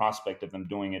the prospect of them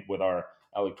doing it with our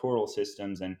electoral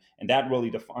systems, and that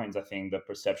really defines, I think, the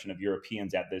perception of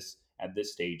Europeans at this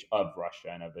stage of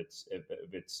Russia and of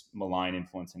its malign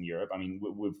influence in Europe. I mean,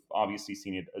 we've obviously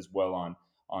seen it as well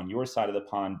on your side of the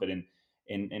pond, but in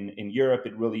Europe,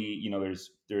 it really,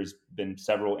 there's been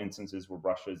several instances where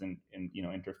Russia's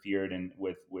interfered in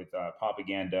with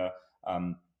propaganda.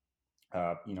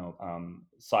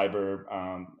 Cyber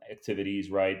activities,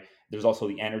 right? There's also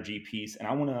the energy piece, and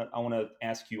I want to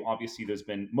ask you. Obviously, there's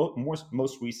been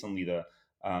most recently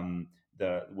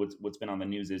what's been on the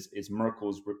news is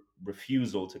Merkel's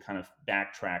refusal to kind of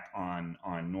backtrack on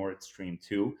Nord Stream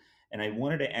 2, and I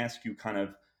wanted to ask you kind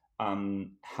of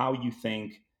how you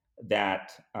think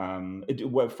that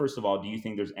first of all, do you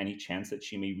think there's any chance that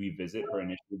she may revisit her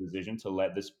initial decision to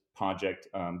let this project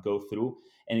go through?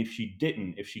 And if she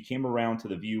didn't, if she came around to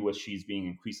the view what she's being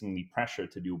increasingly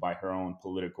pressured to do by her own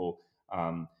political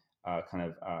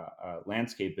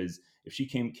landscape, is if she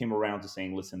came around to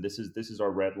saying, listen, this is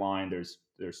our red line.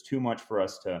 There's too much for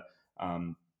us to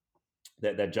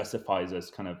that justifies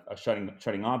us kind of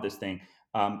shutting off this thing.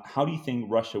 How do you think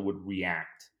Russia would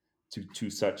react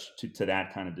to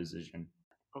that kind of decision?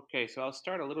 Okay, so I'll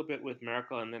start a little bit with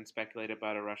Merkel and then speculate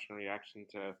about a Russian reaction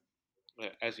to,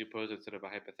 as you pose it, sort of a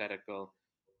hypothetical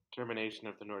termination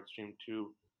of the Nord Stream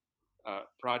 2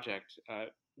 project.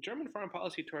 German foreign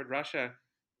policy toward Russia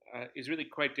is really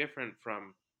quite different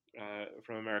from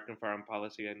American foreign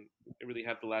policy, and really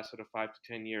have the last sort of 5 to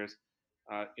 10 years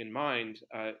in mind.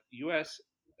 U.S.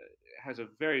 has a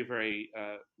very, very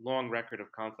long record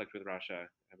of conflict with Russia.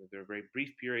 I mean, there are very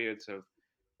brief periods of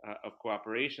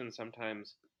cooperation.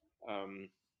 Sometimes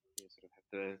you sort of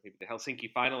have maybe the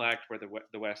Helsinki Final Act, where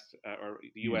the West or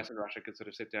the U.S. and Russia could sort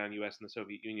of sit down, U.S. and the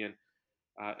Soviet Union,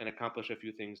 and accomplish a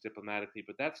few things diplomatically.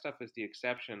 But that stuff is the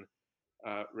exception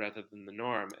rather than the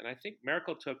norm. And I think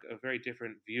Merkel took a very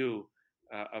different view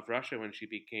of Russia when she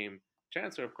became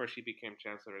chancellor. Of course, she became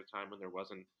chancellor at a time when there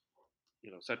wasn't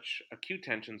such acute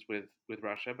tensions with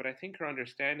Russia. But I think her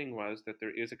understanding was that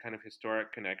there is a kind of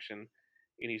historic connection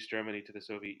in East Germany to the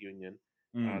Soviet Union.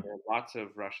 There are lots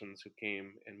of Russians who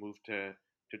came and moved to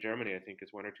Germany. I think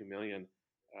it's 1 or 2 million,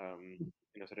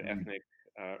 sort of ethnic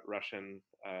Russian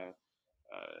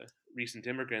recent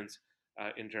immigrants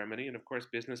in Germany. And of course,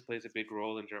 business plays a big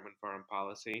role in German foreign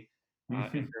policy.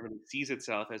 And Germany sees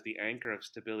itself as the anchor of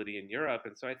stability in Europe.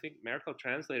 And so I think Merkel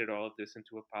translated all of this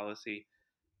into a policy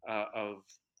of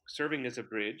serving as a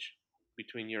bridge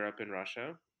between Europe and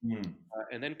Russia,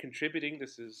 and then contributing.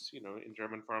 This is, in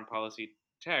German foreign policy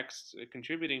texts,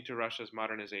 contributing to Russia's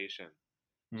modernization.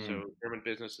 So German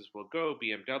businesses will go,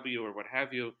 BMW or what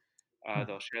have you.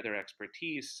 They'll share their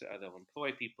expertise. They'll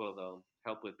employ people. They'll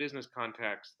help with business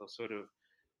contacts. They'll sort of,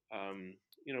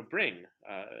 bring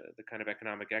the kind of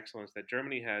economic excellence that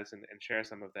Germany has, and share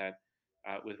some of that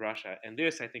with Russia. And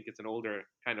this, I think, it's an older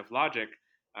kind of logic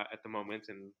at the moment,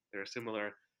 and there are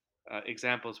similar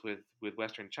examples with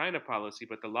Western China policy.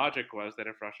 But the logic was that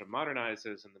if Russia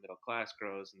modernizes and the middle class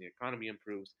grows and the economy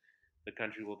improves, the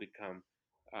country will become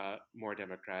more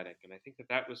democratic. And I think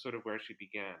that was sort of where she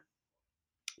began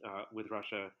with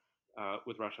Russia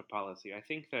policy. I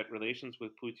think that relations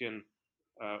with Putin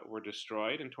were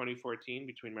destroyed in 2014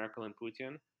 between Merkel and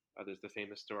Putin. There's the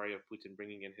famous story of Putin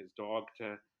bringing in his dog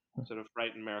to sort of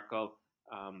frighten Merkel,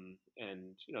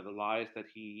 and the lies that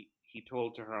he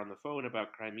told to her on the phone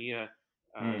about Crimea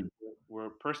were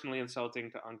personally insulting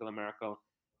to Angela Merkel.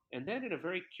 And then, in a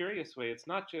very curious way, it's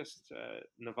not just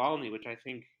Navalny, which I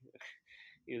think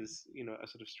is a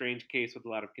sort of strange case with a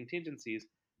lot of contingencies,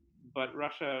 but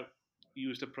Russia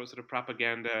used a sort of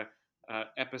propaganda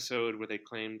episode where they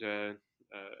claimed a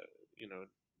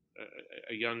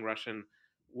young Russian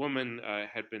woman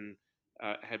had been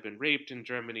raped in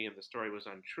Germany, and the story was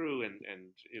untrue, and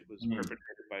it was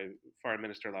perpetrated by Foreign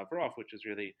Minister Lavrov, which is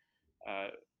really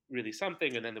really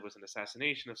something. And then there was an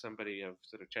assassination of somebody of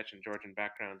sort of Chechen Georgian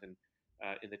background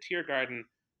in the Tiergarten.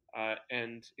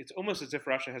 And it's almost as if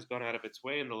Russia has gone out of its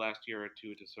way in the last year or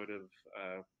two to sort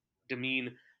of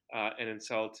demean and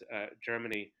insult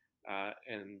Germany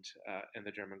and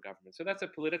the German government. So that's a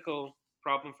political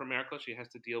problem for Merkel. She has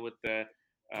to deal with the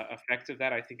effects of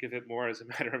that. I think of it more as a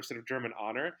matter of sort of German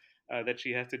honor that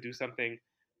she has to do something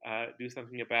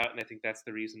about. And I think that's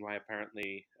the reason why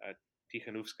apparently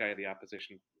Tikhanovskaya, the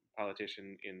opposition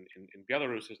politician in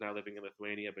Belarus, is now living in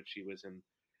Lithuania, but she was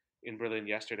in Berlin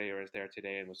yesterday, or is there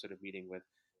today, and was sort of meeting with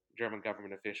German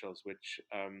government officials, which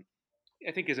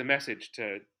I think is a message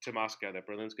to Moscow that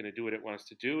Berlin's going to do what it wants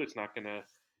to do. It's not going to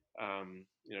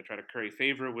try to curry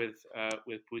favor with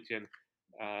Putin,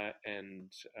 and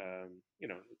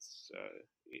it's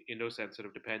in no sense sort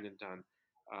of dependent on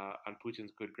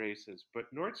Putin's good graces. But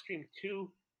Nord Stream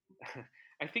 2,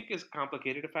 I think, is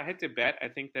complicated. If I had to bet, I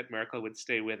think that Merkel would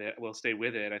stay with it. Will stay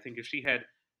with it. I think if she had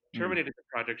terminated the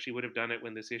project, she would have done it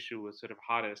when this issue was sort of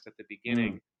hottest at the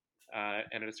beginning.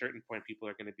 And at a certain point, people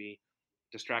are going to be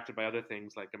distracted by other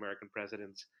things like American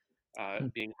presidents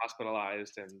being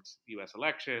hospitalized and U.S.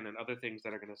 election and other things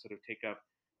that are going to sort of take up,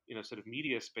 sort of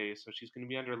media space. So she's going to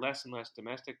be under less and less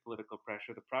domestic political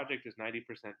pressure. The project is 90%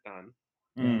 done.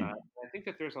 I think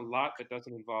that there's a lot that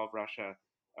doesn't involve Russia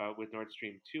with Nord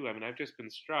Stream 2. I mean, I've just been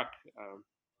struck,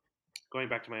 going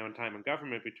back to my own time in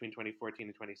government between 2014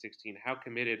 and 2016, how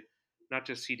committed not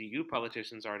just CDU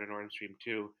politicians are to Nord Stream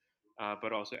 2,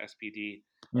 but also SPD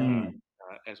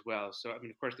as well. So I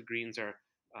mean, of course, the Greens are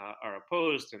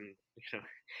opposed, and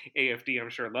AFD I'm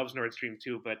sure loves Nord Stream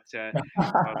 2, but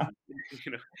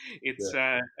you know, it's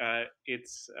Yeah.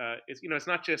 it's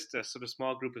not just a sort of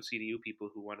small group of CDU people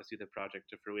who want to see the project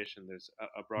to fruition. There's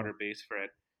a broader base for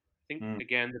it. I think Mm.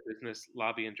 again the business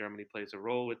lobby in Germany plays a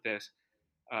role with this.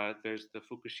 There's the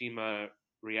Fukushima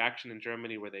reaction in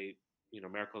Germany, where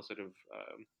Merkel sort of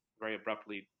very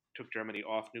abruptly took Germany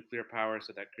off nuclear power,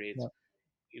 so that creates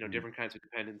Mm. different kinds of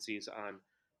dependencies on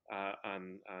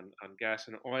gas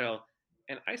and oil.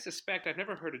 And I suspect, I've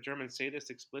never heard a German say this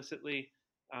explicitly,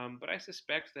 but I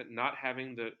suspect that not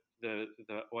having the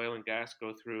oil and gas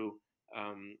go through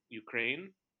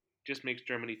Ukraine just makes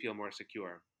Germany feel more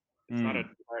secure. It's not a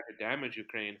Mm. desire to damage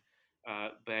Ukraine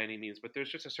by any means, but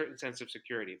there's just a certain sense of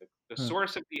security. The Hmm.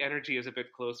 source of the energy is a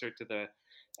bit closer to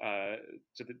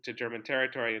German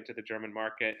territory and to the German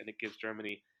market, and it gives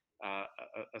Germany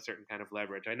a certain kind of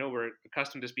leverage. I know we're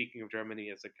accustomed to speaking of Germany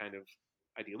as a kind of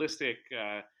idealistic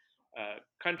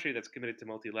country that's committed to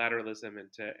multilateralism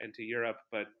and to Europe,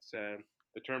 but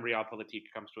the term Realpolitik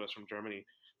comes to us from Germany,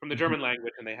 from the Mhm. German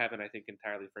language, and they haven't, I think,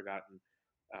 entirely forgotten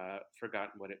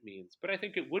what it means. But I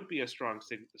think it would be a strong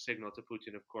signal to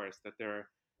Putin, of course, that there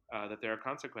are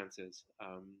consequences,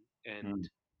 and Mm.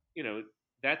 you know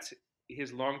that's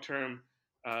his long-term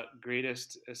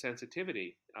greatest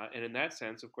sensitivity. And in that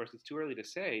sense, of course, it's too early to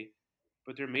say,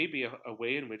 but there may be a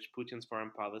way in which Putin's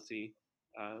foreign policy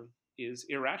uh, is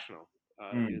irrational,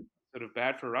 is Mm. sort of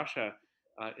bad for Russia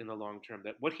in the long term.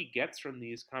 That what he gets from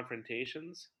these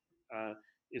confrontations uh,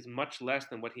 is much less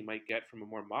than what he might get from a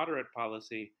more moderate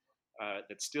policy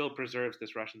that still preserves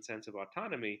this Russian sense of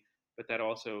autonomy, but that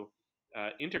also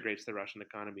integrates the Russian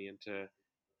economy into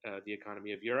the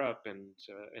economy of Europe and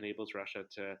enables Russia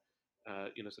to,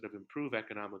 sort of improve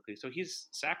economically. So he's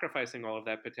sacrificing all of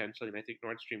that potentially, and I think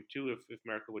Nord Stream 2, if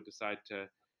America would decide to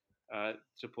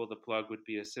pull the plug, would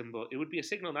be a symbol. It would be a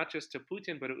signal not just to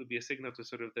Putin, but it would be a signal to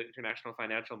sort of the international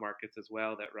financial markets as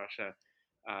well that Russia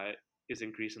uh, is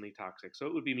increasingly toxic. So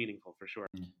it would be meaningful for sure.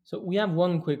 So we have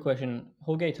one quick question.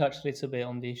 Jorge touched a little bit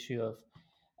on the issue of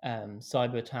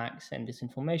cyber attacks and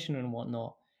disinformation and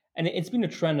whatnot. And it's been a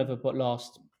trend over the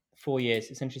last 4 years,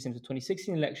 essentially since the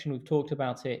 2016 election. We've talked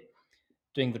about it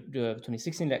during the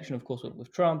 2016 election, of course,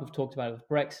 with Trump. We've talked about it with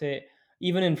Brexit.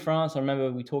 Even in France, I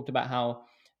remember we talked about how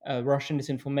Russian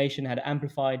disinformation had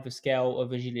amplified the scale of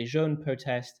the Gilets jaunes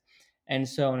protest, and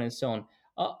so on and so on.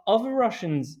 Are the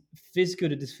Russians this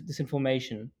good at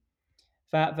disinformation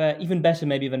that they're even better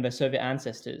maybe than their Soviet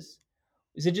ancestors?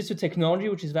 Is it just the technology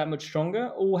which is that much stronger,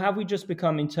 or have we just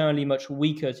become internally much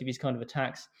weaker to these kind of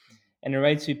attacks and are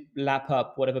ready to lap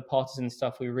up whatever partisan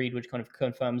stuff we read, which kind of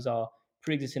confirms our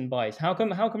pre-existing bias? How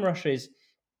come Russia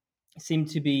seem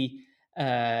to be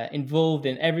involved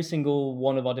in every single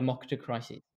one of our democratic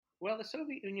crises? Well, the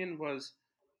Soviet Union was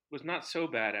not so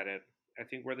bad at it. I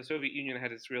think where the Soviet Union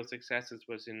had its real successes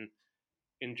was in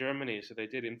Germany. So they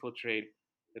did infiltrate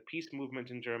the peace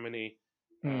movement in Germany.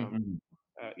 Hmm. Um,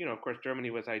 Mm. of course, Germany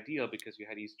was ideal because you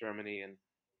had East Germany, and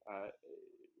it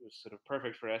was sort of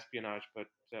perfect for espionage. But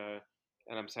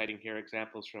and I'm citing here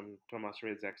examples from Thomas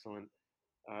Ridd's excellent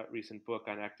recent book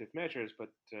on active measures. But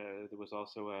there was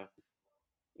also a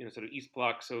sort of East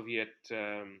Bloc Soviet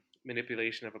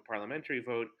manipulation of a parliamentary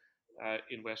vote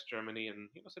in West Germany, and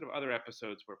sort of other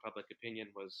episodes where public opinion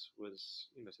was sort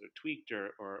of tweaked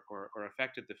or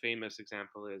affected. The famous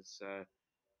example is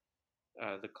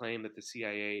the claim that the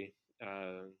CIA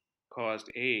caused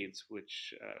AIDS,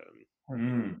 which was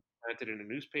Mm. planted in a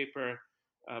newspaper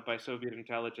by Soviet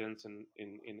intelligence, and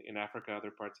in Africa,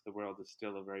 other parts of the world, is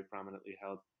still a very prominently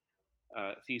held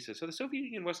thesis. So the Soviet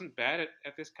Union wasn't bad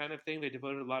at this kind of thing. They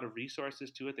devoted a lot of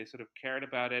resources to it. They sort of cared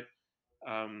about it.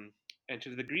 Um, and to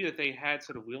the degree that they had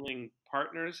sort of willing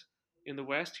partners in the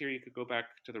West, here you could go back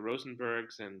to the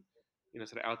Rosenbergs and,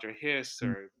 sort of Alger Hiss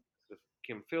or sort of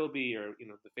Kim Philby, or,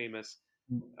 the famous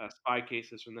spy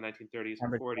cases from the 1930s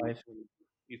and Cambridge 40s. 5. And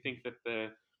you think that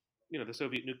the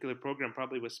Soviet nuclear program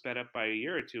probably was sped up by a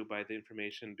year or two by the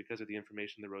information, because of the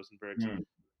information the Rosenbergs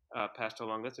Mm. passed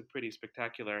along. That's a pretty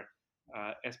spectacular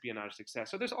espionage success.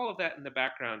 So there's all of that in the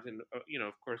background, and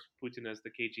of course, Putin, as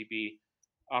the KGB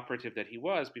operative that he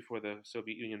was before the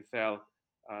Soviet Union fell,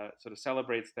 sort of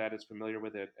celebrates that, is familiar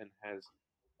with it, and has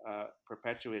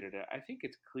perpetuated it. I think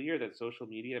it's clear that social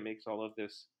media makes all of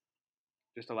this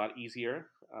just a lot easier.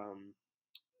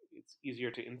 It's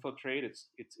easier to infiltrate. It's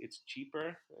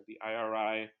cheaper. The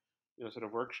IRI, sort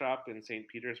of workshop in St.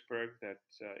 Petersburg that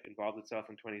involved itself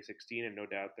in 2016, and no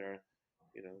doubt there,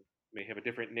 you know, may have a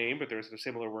different name, but there are sort of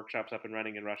similar workshops up and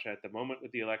running in Russia at the moment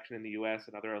with the election in the U.S.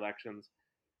 and other elections.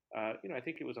 I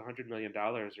think it was $100 million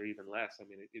or even less. I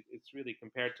mean, it's really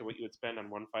compared to what you would spend on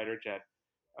one fighter jet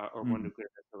or one Mm. nuclear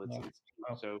missile. Yeah. It's cheap.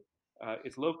 Wow. So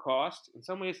it's low cost. In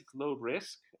some ways, it's low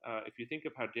risk. If you think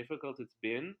of how difficult it's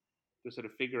been to sort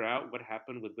of figure out what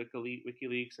happened with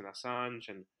WikiLeaks and Assange,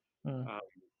 and Mm. um,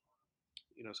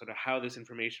 sort of how this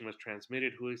information was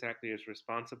transmitted, who exactly is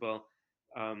responsible.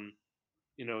 Um,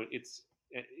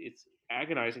 it's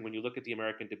agonizing when you look at the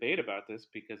American debate about this,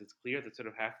 because it's clear that sort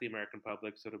of half the American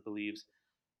public sort of believes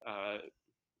uh,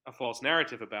 a false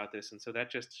narrative about this, and so that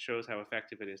just shows how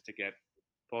effective it is to get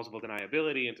plausible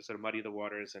deniability and to sort of muddy the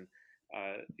waters, and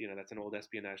that's an old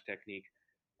espionage technique.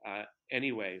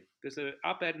 Anyway, there's an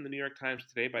op-ed in the New York Times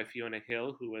today by Fiona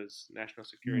Hill, who was national Mm.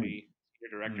 security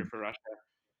senior director Mm. for Russia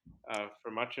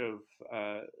for much of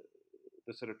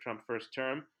the sort of Trump first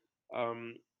term,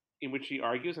 um, in which he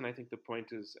argues, and I think the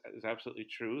point is absolutely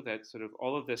true, that sort of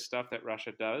all of this stuff that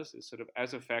Russia does is sort of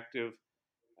as effective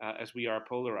as we are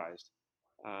polarized.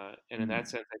 And in that Mm.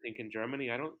 sense, I think in Germany,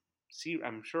 I don't see.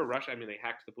 I'm sure Russia. I mean, they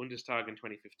hacked the Bundestag in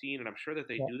 2015, and I'm sure that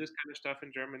they Yeah. do this kind of stuff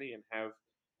in Germany and have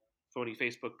phony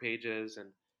Facebook pages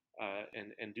and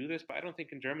do this. But I don't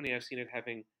think in Germany I've seen it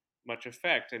having much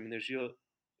effect. I mean, there's Gilles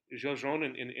Jean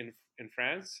in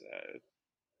France.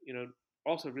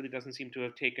 Also really doesn't seem to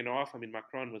have taken off. I mean,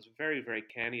 Macron was very, very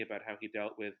canny about how he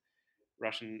dealt with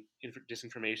Russian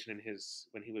disinformation in his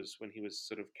when he was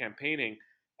sort of campaigning,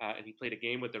 and he played a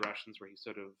game with the Russians where he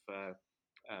sort of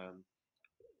um,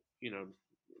 you know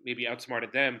maybe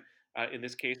outsmarted them in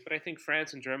this case. But I think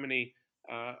France and Germany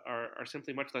are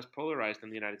simply much less polarized than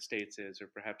the United States is, or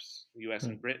perhaps the U.S. Mm.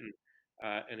 and Britain,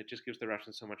 and it just gives the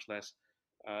Russians so much less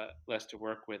to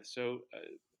work with. So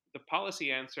the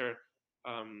policy answer.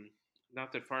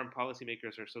 Not that foreign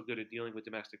policymakers are so good at dealing with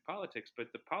domestic politics, but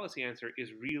the policy answer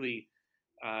is really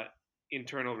uh,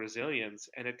 internal resilience.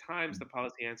 And at times, the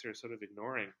policy answer is sort of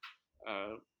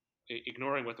uh,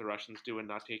 ignoring what the Russians do and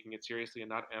not taking it seriously and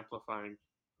not amplifying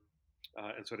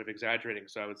and sort of exaggerating.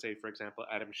 So I would say, for example,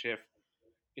 Adam Schiff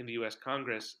in the U.S.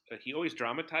 Congress, he always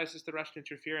dramatizes the Russian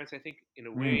interference. I think, in a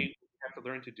Mm. way, we have to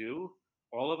learn to do,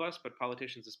 all of us, but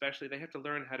politicians especially, they have to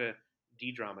learn how to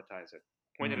de-dramatize it,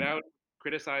 point it Mm. out,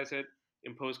 criticize it,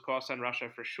 impose costs on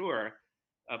Russia for sure,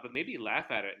 but maybe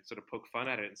laugh at it and sort of poke fun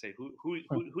at it and say, who do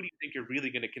you think you're really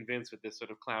going to convince with this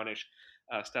sort of clownish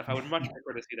stuff? I would much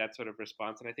prefer to see that sort of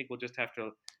response, and I think we'll just have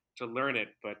to learn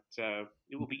it. But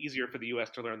it will be easier for the U.S.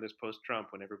 to learn this post-Trump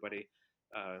when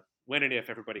and if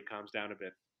everybody calms down a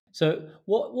bit. So,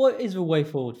 what is the way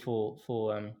forward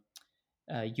for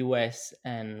U.S.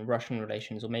 and Russian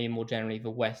relations, or maybe more generally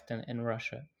the West and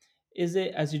Russia? Is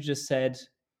it, as you just said,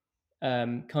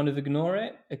 kind of ignore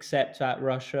it, accept that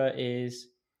Russia is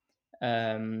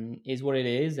what it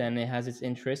is, and it has its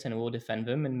interests, and it will defend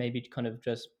them, and maybe kind of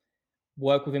just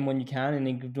work with him when you can, and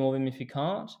ignore them if you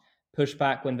can't. Push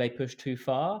back when they push too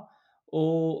far,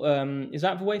 or is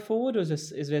that the way forward, or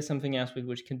is there something else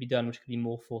which can be done, which could be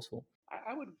more forceful?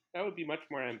 I would be much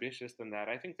more ambitious than that.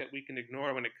 I think that we can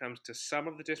ignore when it comes to some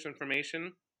of the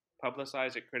disinformation,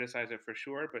 publicize it, criticize it for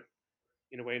sure, but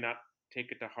in a way not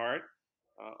take it to heart.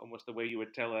 Almost the way you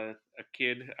would tell a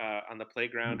kid on the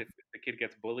playground, if the kid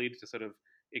gets bullied, to sort of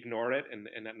ignore it and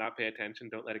not pay attention,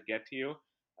 don't let it get to you.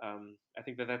 I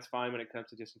think that that's fine when it comes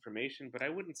to disinformation, but I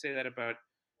wouldn't say that about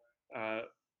uh,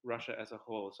 Russia as a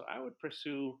whole. So I would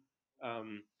pursue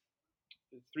um,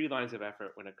 three lines of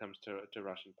effort when it comes to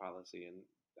Russian policy. And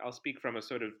I'll speak from a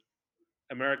sort of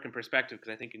American perspective,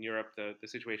 because I think in Europe the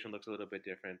situation looks a little bit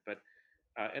different. But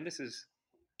and this is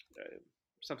uh,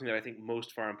 something that I think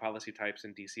most foreign policy types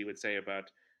in DC would say about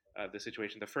the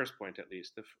situation. The first point, at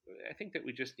least, I think that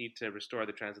we just need to restore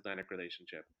the transatlantic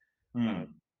relationship. Uh, Mm.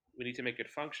 we need to make it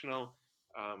functional.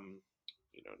 Um,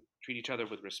 Treat each other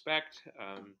with respect.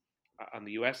 On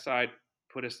the U.S. side,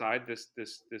 put aside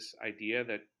this idea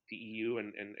that the EU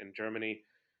and Germany,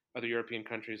 other European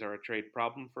countries, are a trade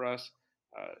problem for us.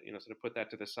 Sort of put that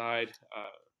to the side,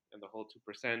 and the whole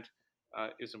 2%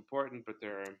 is important, but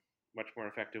there are much more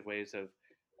effective ways of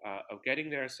getting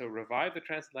there. So revive the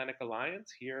transatlantic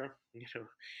alliance. Here,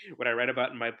 what I read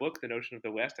about in my book, The Notion of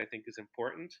the West, I think is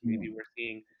important. Maybe Mm. we're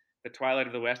seeing the twilight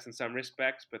of the West in some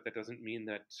respects, but that doesn't mean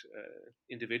that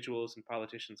individuals and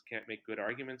politicians can't make good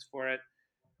arguments for it.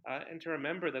 And to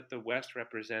remember that the West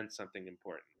represents something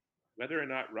important. Whether or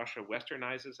not Russia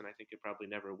westernizes, and I think it probably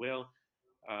never will,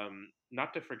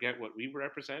 not to forget what we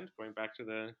represent, going back to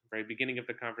the very beginning of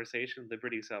the conversation: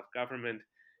 liberty, self government,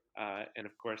 and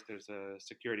of course, there's a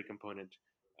security component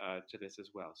to this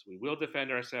as well. So we will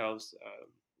defend ourselves,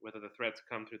 whether the threats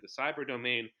come through the cyber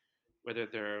domain, whether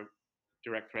they're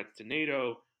direct threats to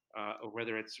NATO, or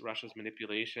whether it's Russia's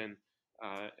manipulation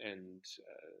and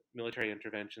military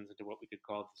interventions into what we could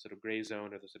call the sort of gray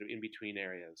zone or the sort of in-between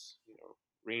areas,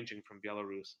 ranging from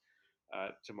Belarus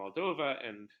to Moldova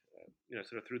and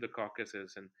sort of through the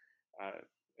Caucasus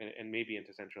and maybe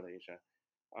into Central Asia.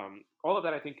 All of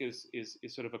that, I think, is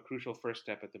sort of a crucial first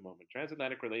step at the moment.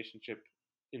 Transatlantic relationship,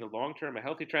 in the long term, a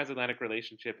healthy transatlantic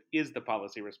relationship is the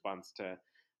policy response to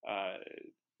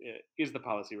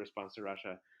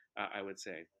Russia. I would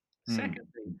say.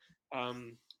 Secondly,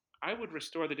 I would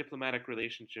restore the diplomatic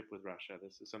relationship with Russia.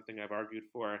 This is something I've argued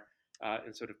for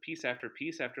in sort of peace after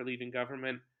leaving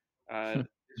government.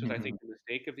 This was, I think, the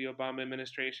mistake of the Obama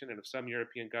administration and of some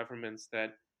European governments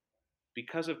that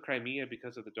because of Crimea,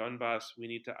 because of the Donbass, we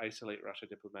need to isolate Russia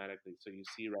diplomatically. So you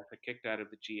see Russia kicked out of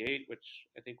the G8, which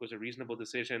I think was a reasonable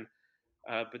decision.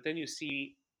 But then you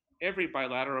see every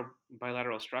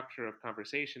bilateral structure of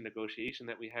conversation, negotiation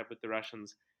that we have with the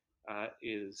Russians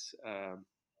is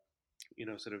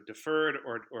sort of deferred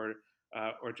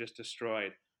or just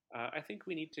destroyed. I think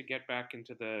we need to get back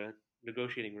into the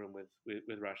negotiating room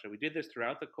with Russia. We did this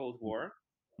throughout the Cold War.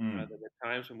 There were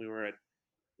times when we were at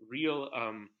real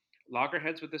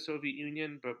loggerheads with the Soviet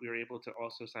Union, but we were able to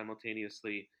also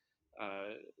simultaneously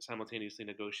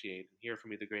negotiate. And here, for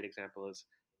me, the great example is,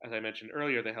 as I mentioned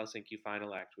earlier, the Helsinki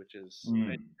Final Act, which is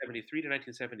 1973 to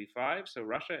 1975. So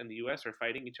Russia and the U.S. are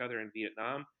fighting each other in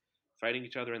Vietnam, fighting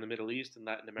each other in the Middle East and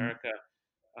Latin America,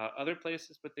 other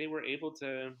places, but they were able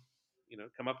to,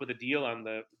 come up with a deal on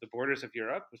the borders of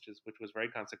Europe, which was very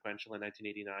consequential in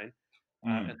 1989.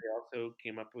 And they also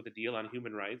came up with a deal on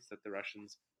human rights that the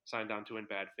Russians signed onto in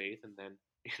bad faith, and then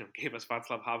gave us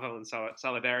Václav Havel and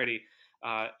solidarity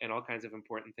and all kinds of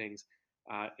important things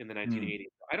in the 1980s.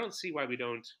 I don't see why we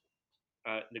don't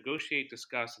negotiate,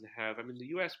 discuss, and have. I mean, the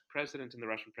U.S. president and the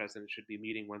Russian president should be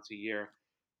meeting once a year.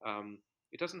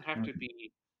 It doesn't have to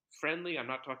be friendly. I'm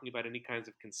not talking about any kinds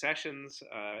of concessions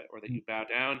or that you bow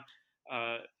down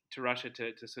to Russia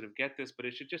to sort of get this, but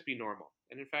it should just be normal.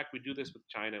 And in fact, we do this with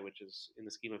China, which is, in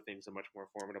the scheme of things, a much more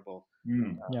formidable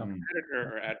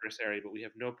competitor or adversary, but we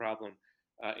have no problem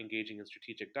engaging in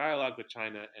strategic dialogue with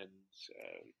China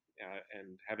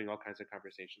and having all kinds of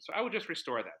conversations. So I would just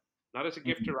restore that, not as a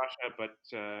gift to Russia, but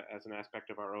as an aspect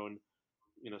of our own,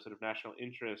 sort of national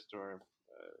interest or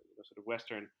sort of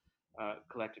Western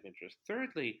collective interest.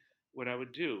 Thirdly, what I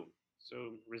would do,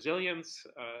 so resilience,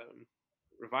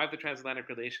 revive the transatlantic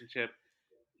relationship,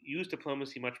 use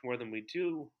diplomacy much more than we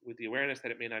do, with the awareness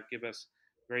that it may not give us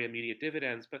very immediate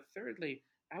dividends. But thirdly,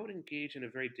 I would engage in a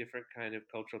very different kind of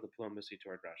cultural diplomacy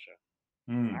toward Russia.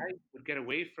 I would get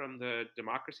away from the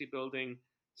democracy building,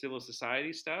 civil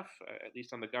society stuff, at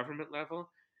least on the government level,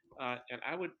 and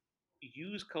I would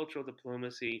use cultural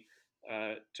diplomacy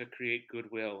to create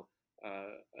goodwill,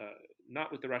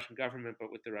 not with the Russian government,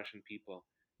 but with the Russian people.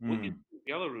 What you do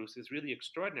in Belarus is really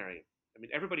extraordinary. I mean,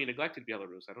 everybody neglected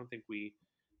Belarus. I don't think we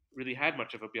really had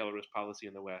much of a Belarus policy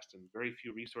in the West, and very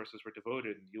few resources were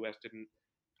devoted. And the U.S. didn't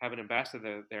have an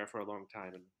ambassador there for a long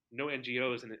time, and no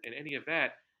NGOs and any of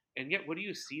that. And yet, what do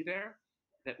you see there?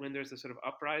 That when there's a sort of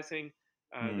uprising,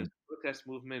 this protest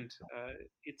movement,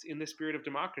 it's in the spirit of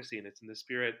democracy, and it's in the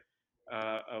spirit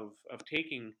of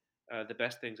taking the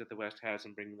best things that the West has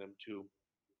and bringing them to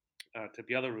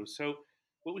Belarus. So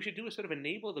what we should do is sort of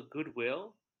enable the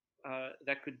goodwill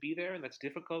that could be there, and that's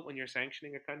difficult when you're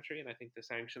sanctioning a country. And I think the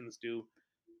sanctions do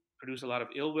produce a lot of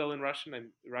ill will in Russia.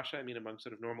 I mean, among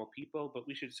sort of normal people. But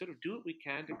we should sort of do what we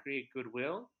can to create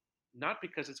goodwill, not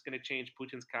because it's going to change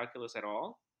Putin's calculus at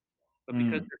all, but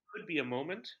because there could be a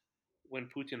moment when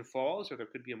Putin falls, or there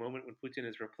could be a moment when Putin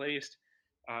is replaced,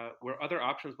 where other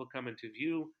options will come into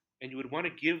view, and you would want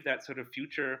to give that sort of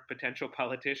future potential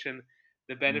politician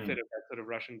the benefit of that sort of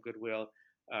Russian goodwill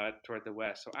toward the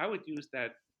West. So I would use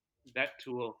that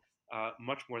tool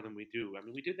much more than we do. I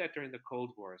mean, we did that during the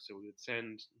Cold War. So we would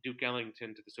send Duke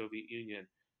Ellington to the Soviet Union.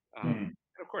 And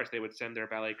of course, they would send their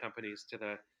ballet companies to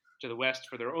the West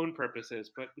for their own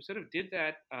purposes. But we sort of did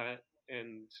that,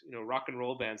 and rock and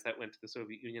roll bands that went to the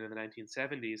Soviet Union in the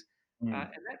 1970s, and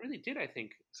that really did, I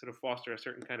think, sort of foster a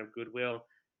certain kind of goodwill.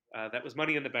 That was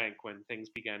money in the bank when things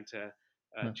began to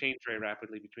change very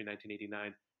rapidly between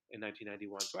 1989 and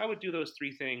 1991. So I would do those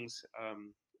three things,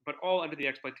 but all under the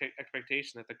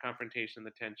expectation that the confrontation,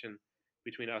 the tension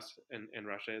between us and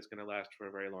Russia is going to last for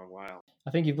a very long while.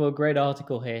 I think you've got a great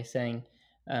article here saying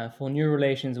for new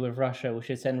relations with Russia, we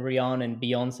should send Rihanna and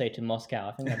Beyonce to Moscow.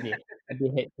 I think that'd be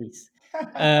a hit piece.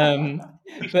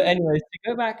 But anyways, to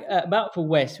go back about for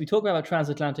West, we talk about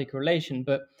transatlantic relation,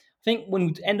 but I think when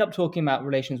we end up talking about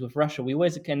relations with Russia, we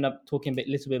always end up talking a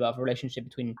little bit about the relationship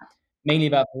between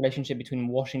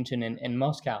Washington and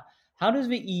Moscow. How does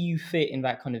the EU fit in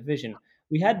that kind of vision?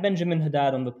 we had Benjamin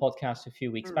Haddad on the podcast a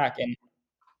few weeks back, and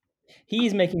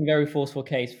he's making a very forceful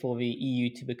case for the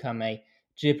EU to become a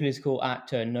geopolitical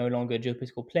actor, no longer a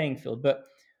geopolitical playing field. But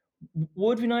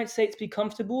would the United States be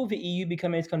comfortable with the EU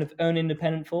becoming its kind of own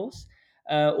independent force?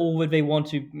 Or would they want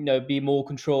to, be more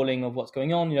controlling of what's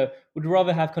going on? Would you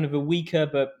rather have kind of a weaker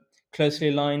but closely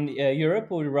aligned Europe,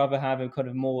 or would you rather have a kind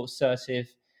of more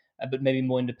assertive, but maybe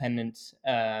more independent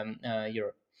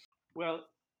Europe? Well,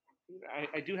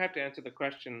 I do have to answer the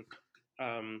question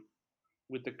um,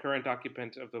 with the current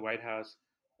occupant of the White House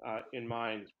in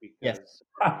mind, Yes.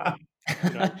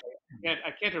 because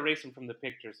I can't erase him from the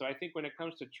picture. So I think when it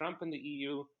comes to Trump and the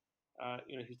EU,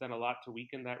 he's done a lot to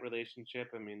weaken that relationship.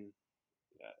 I mean,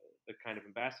 the kind of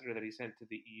ambassador that he sent to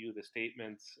the EU, the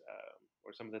statements,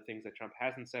 or some of the things that Trump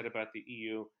hasn't said about the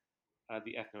EU,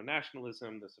 the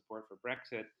ethno-nationalism, the support for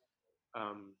Brexit.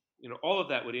 All of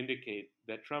that would indicate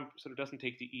that Trump sort of doesn't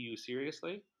take the EU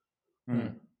seriously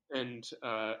and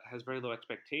has very low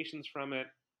expectations from it,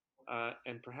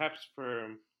 and perhaps for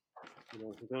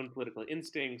his own political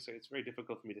instincts. It's very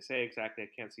difficult for me to say exactly. I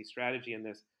can't see strategy in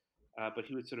this, but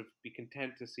he would sort of be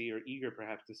content to see, or eager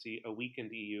perhaps to see, a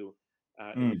weakened EU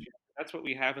in the future. That's what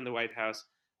we have in the White House,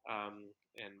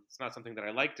 and it's not something that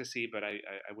I like to see, but I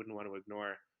wouldn't want to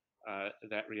ignore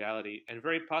that reality. And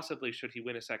very possibly, should he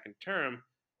win a second term,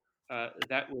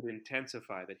 that would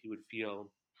intensify, that he would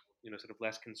feel, sort of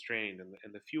less constrained,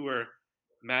 and the fewer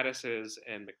Mattises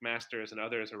and McMasters and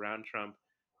others around Trump,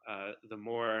 the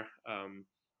more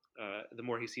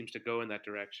he seems to go in that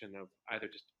direction of either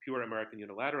just pure American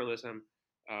unilateralism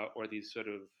or these sort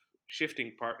of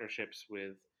shifting partnerships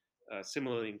with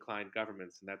similarly inclined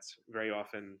governments, and that's very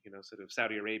often, sort of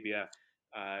Saudi Arabia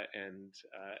and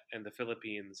the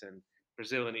Philippines and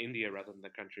Brazil and India, rather than the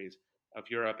countries of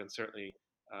Europe, and certainly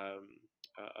um,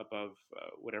 above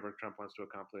whatever Trump wants to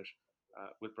accomplish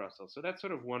with Brussels. So that's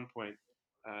sort of one point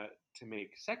to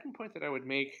make. Second point that I would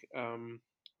make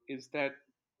is that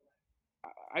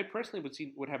I personally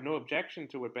would have no objection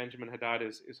to what Benjamin Haddad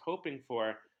is hoping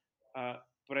for,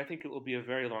 but I think it will be a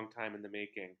very long time in the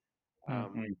making,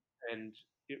 and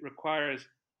it requires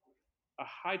a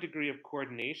high degree of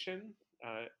coordination.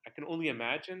 I can only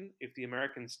imagine if the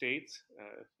American states,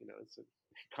 it's a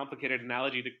complicated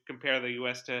analogy to compare the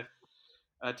U.S. to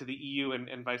the EU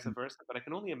and vice versa, but I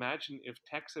can only imagine if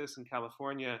Texas and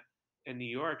California and New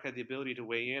York had the ability to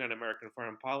weigh in on American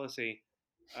foreign policy,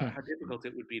 how difficult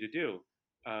it would be to do.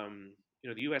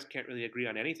 The U.S. can't really agree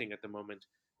on anything at the moment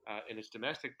in its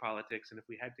domestic politics, and if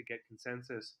we had to get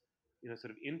consensus,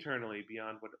 sort of internally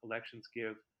beyond what elections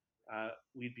give,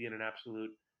 we'd be in an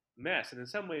absolute mess. And in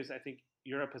some ways, I think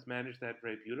Europe has managed that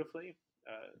very beautifully.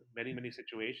 Many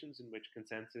situations in which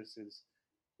consensus is,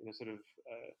 sort of,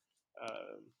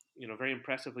 very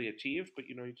impressively achieved. But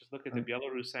you just look at the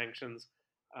Belarus sanctions,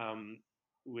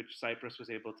 which Cyprus was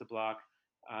able to block,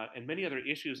 and many other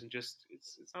issues. And just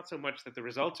it's not so much that the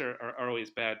results are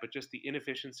always bad, but just the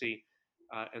inefficiency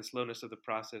and slowness of the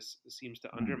process seems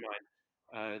to undermine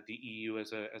the EU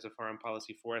as a foreign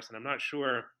policy force. And I'm not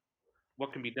sure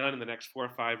what can be done in the next 4 or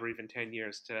 5 or even 10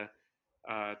 years to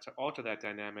alter that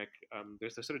dynamic.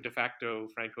 There's a sort of de facto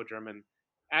Franco-German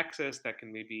axis that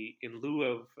can maybe, in lieu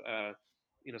of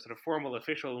sort of formal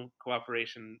official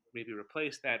cooperation, maybe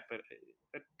replace that. But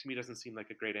that to me doesn't seem like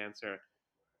a great answer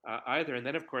either. And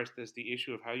then, of course, there's the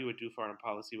issue of how you would do foreign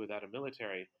policy without a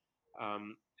military.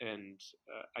 And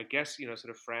I guess sort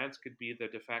of France could be the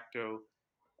de facto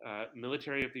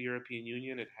military of the European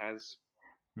Union. It has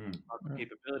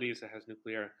capabilities. It has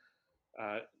nuclear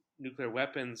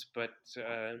weapons, but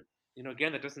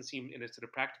again, that doesn't seem, in a sort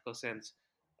of practical sense,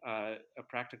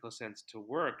 to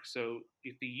work. So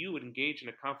if the EU would engage in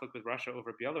a conflict with Russia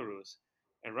over Belarus,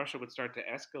 and Russia would start to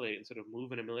escalate and sort of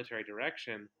move in a military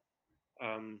direction,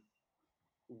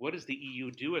 what does the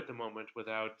EU do at the moment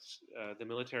without the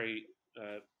military,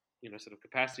 sort of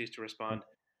capacities to respond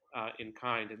in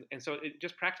kind? And so,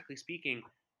 just practically speaking,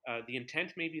 the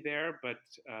intent may be there, but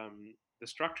the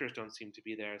structures don't seem to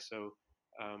be there. So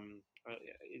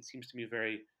it seems to me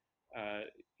very,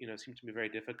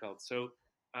 difficult. So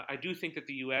I do think that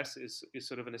the U.S. is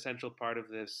sort of an essential part of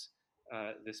this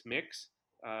mix,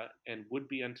 and would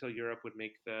be until Europe would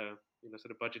make the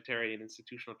sort of budgetary and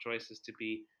institutional choices to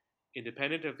be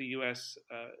independent of the U.S.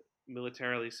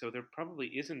 Militarily. So there probably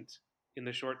isn't in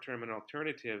the short term an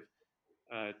alternative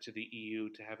to the EU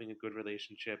to having a good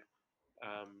relationship,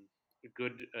 a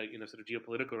good sort of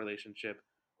geopolitical relationship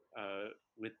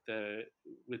with the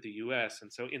U.S.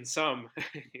 And so, in sum,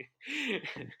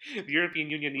 the European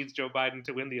Union needs Joe Biden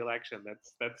to win the election.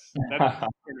 That's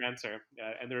an answer,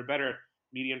 and there are better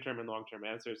medium-term and long-term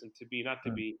answers. And not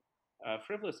to be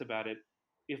frivolous about it,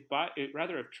 if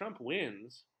Trump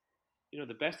wins,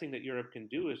 the best thing that Europe can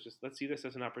do is just let's see this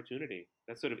as an opportunity.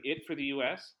 That's sort of it for the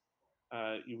U.S.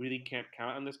 You really can't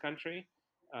count on this country.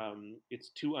 It's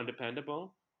too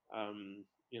undependable.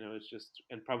 It's just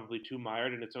and probably too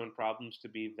mired in its own problems to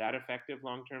be that effective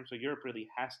long term. So Europe really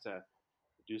has to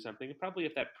do something. And probably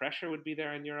if that pressure would be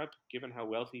there in Europe, given how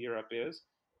wealthy Europe is,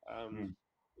 um,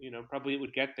 Mm. probably it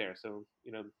would get there. So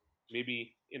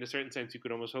maybe in a certain sense, you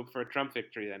could almost hope for a Trump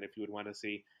victory then if you would want to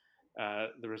see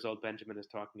the result Benjamin is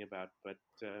talking about. But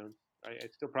I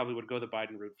still probably would go the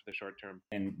Biden route for the short term.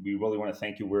 And we really want to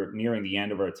thank you. We're nearing the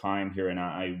end of our time here, and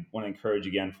I want to encourage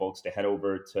again, folks, to head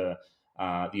over to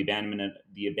the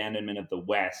abandonment of the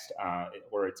West,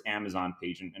 or its Amazon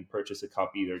page, and purchase a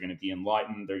copy. They're going to be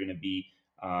enlightened. They're going to be.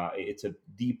 It's a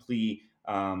deeply,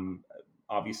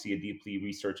 obviously, a deeply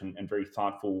researched and very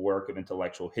thoughtful work of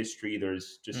intellectual history.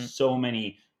 There's just so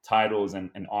many titles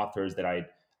and authors that I'd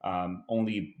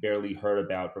only barely heard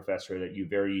about, Professor, that you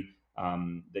very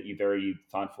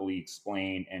thoughtfully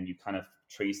explain, and you kind of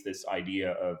trace this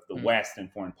idea of the West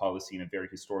and foreign policy in a very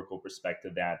historical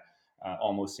perspective that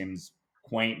almost seems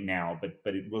quaint now,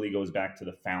 but it really goes back to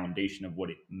the foundation of what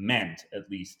it meant, at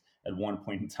least at one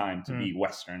point in time, to be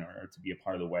Western or to be a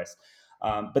part of the West.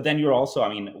 But then you're also,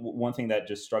 one thing that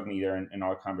just struck me there in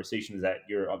our conversation is that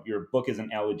your book is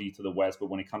an elegy to the West, but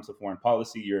when it comes to foreign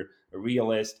policy, you're a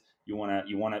realist. You want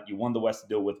the West to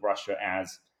deal with Russia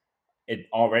as it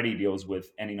already deals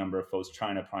with any number of foes,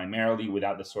 China primarily,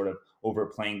 without the sort of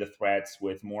overplaying the threats,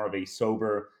 with more of a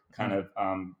sober kind of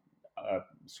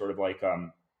sort of like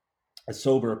a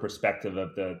sober perspective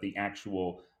of the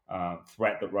actual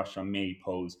threat that Russia may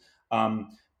pose.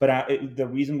 But the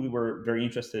reason we were very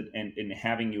interested in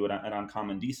having you at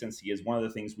Uncommon Decency is one of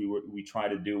the things we try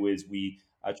to do is we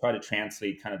try to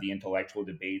translate kind of the intellectual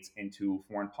debates into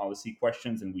foreign policy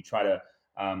questions, and we try to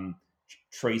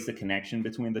trace the connection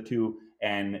between the two.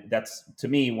 And that's, to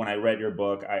me, when I read your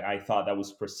book, I thought that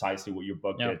was precisely what your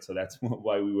book did. So that's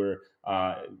why we were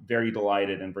very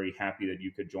delighted and very happy that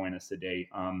you could join us today.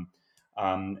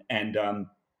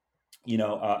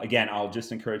 Again, I'll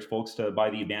just encourage folks to buy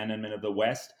The Abandonment of the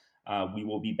West. We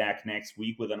will be back next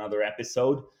week with another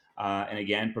episode. And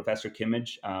again, Professor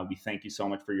Kimmage, we thank you so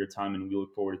much for your time, and we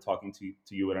look forward to talking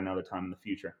to you at another time in the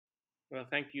future. Well,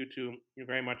 thank you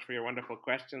very much for your wonderful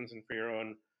questions and for your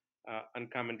own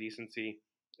uncommon decency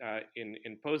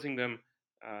in posing them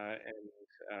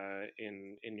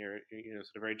and in your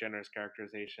sort of very generous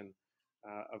characterization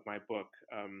of my book.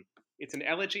 It's an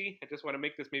elegy. I just want to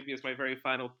make this maybe as my very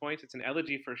final point. It's an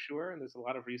elegy for sure, and there's a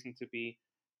lot of reason to be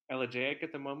elegiac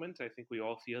at the moment. I think we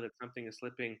all feel that something is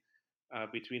slipping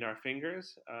between our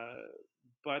fingers.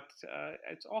 But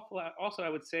it's also, I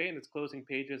would say, in its closing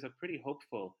pages, a pretty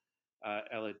hopeful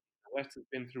elegy. The West has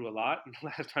been through a lot in the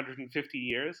last 150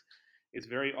 years. It's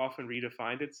very often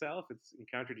redefined itself. It's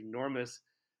encountered enormous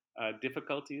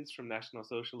difficulties, from National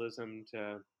Socialism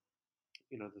to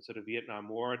the sort of Vietnam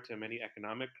War to many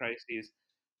economic crises.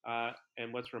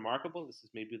 And what's remarkable, this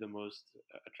is maybe the most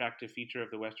attractive feature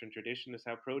of the Western tradition, is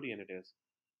how protean it is.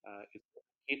 It's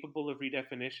capable of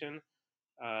redefinition,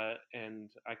 and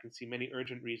I can see many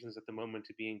urgent reasons at the moment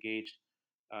to be engaged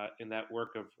in that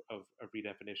work of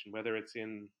redefinition, whether it's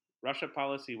in Russia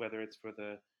policy, whether it's for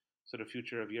the sort of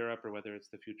future of Europe, or whether it's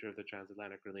the future of the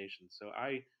transatlantic relations. So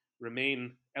I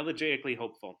remain elegiacally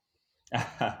hopeful.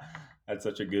 That's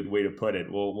such a good way to put it.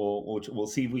 We'll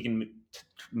see if we can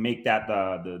make that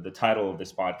the title of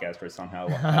this podcast, or somehow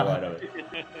highlight of it.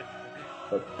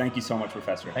 But thank you so much,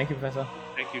 Professor. Thank you, Professor.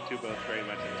 Thank you too both very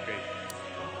much. It was great.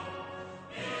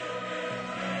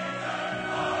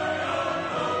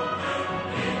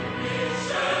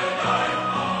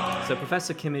 So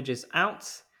Professor Kimmage is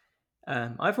out.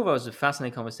 I thought that was a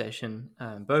fascinating conversation,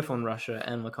 both on Russia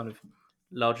and the kind of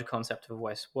larger concept of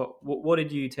West. What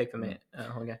did you take from it,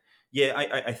 Holger? Yeah,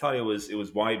 I thought it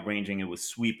was wide ranging. It was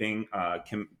sweeping.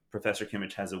 Professor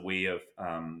Kimmage has a way of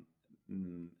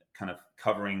kind of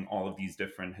covering all of these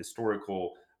different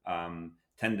historical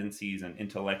tendencies and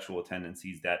intellectual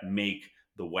tendencies that make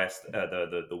the West,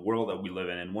 the world that we live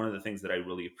in. And one of the things that I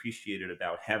really appreciated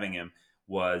about having him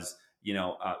was,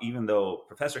 even though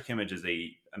Professor Kimmage is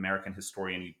a American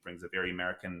historian, he brings a very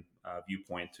American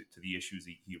viewpoint to the issues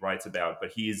he writes about,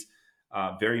 but he's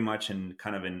very much in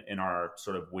our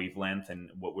sort of wavelength,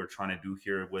 and what we're trying to do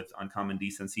here with Uncommon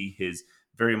Decency. He's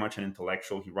very much an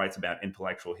intellectual. He writes about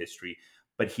intellectual history,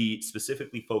 but he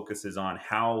specifically focuses on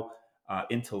how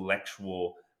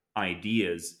intellectual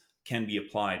ideas can be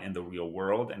applied in the real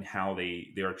world, and how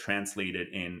they are translated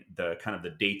in the kind of the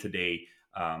day-to-day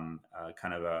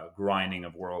kind of a grinding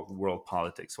of world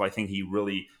politics. So I think he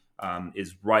really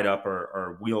is right up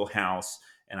our wheelhouse.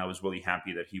 And I was really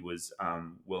happy that he was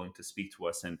willing to speak to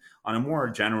us. And on a more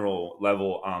general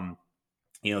level,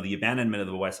 The Abandonment of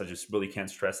the West, I just really can't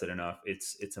stress it enough.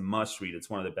 It's a must read. It's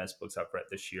one of the best books I've read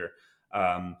this year,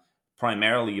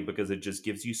 primarily because it just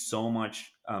gives you so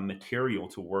much material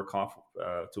to work off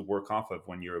of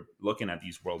when you're looking at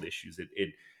these world issues. It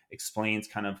explains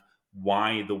kind of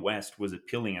why the West was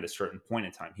appealing at a certain point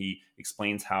in time. He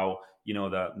explains how,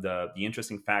 the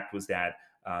interesting fact was that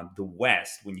the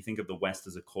West, when you think of the West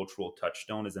as a cultural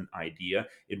touchstone, as an idea,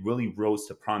 it really rose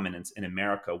to prominence in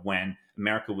America when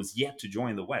America was yet to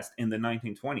join the West in the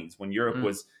 1920s, when Europe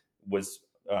was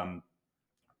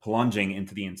plunging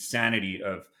into the insanity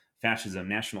of fascism,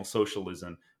 National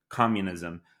Socialism,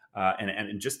 communism.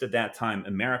 And just at that time,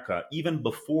 America, even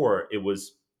before it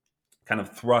was kind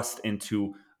of thrust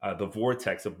into the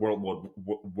vortex of World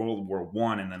War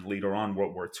I and then later on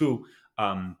World War II,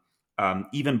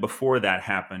 even before that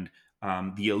happened,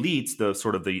 the elites, the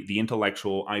sort of the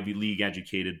intellectual Ivy League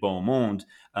educated beau monde,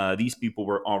 these people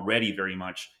were already very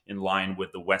much in line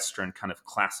with the Western kind of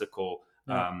classical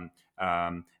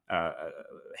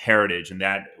heritage, and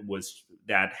that was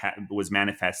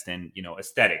manifest in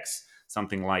aesthetics.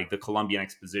 Something like the Columbian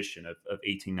Exposition of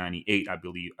 1898, I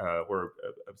believe, or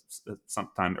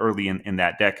sometime early in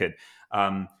that decade.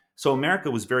 So America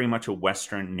was very much a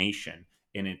Western nation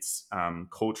in its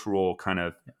cultural kind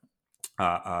of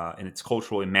in its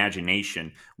cultural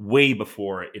imagination, way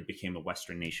before it became a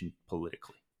Western nation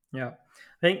politically. Yeah,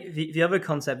 I think the other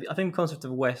concept, the concept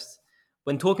of West,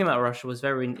 when talking about Russia, was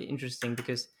very interesting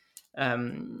because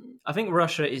I think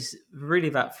Russia is really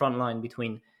that front line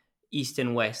between East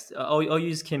and West. I'll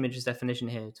use Kimmage's definition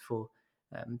here to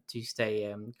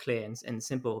stay clear and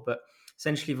simple, but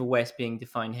essentially the West being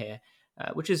defined here,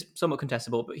 which is somewhat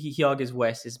contestable, but he argues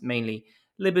West is mainly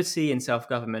liberty and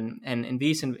self-government, and the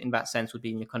East in that sense would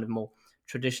be kind of more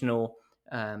traditional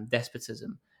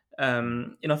despotism.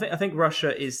 I think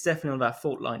Russia is definitely on that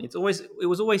fault line. It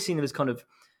was always seen as kind of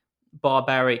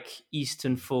barbaric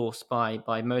Eastern force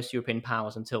by most European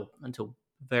powers until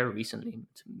very recently,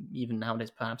 even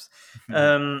nowadays perhaps.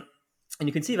 And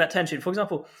you can see that tension. For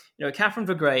example, Catherine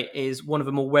the Great is one of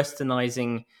the more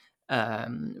westernizing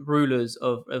rulers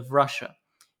of Russia.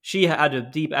 She had a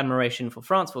deep admiration for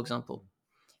France, for example.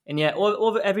 And yet,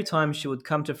 every time she would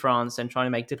come to France and try to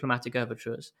make diplomatic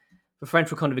overtures, the French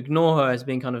would kind of ignore her as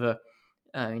being kind of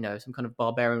some kind of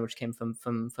barbarian which came from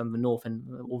the north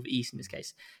or the east in this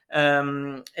case.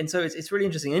 And so it's really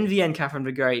interesting. In the end, Catherine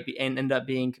the Great ended up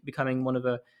becoming one of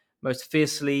the most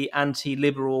fiercely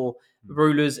anti-liberal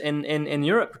rulers in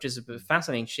Europe, which is a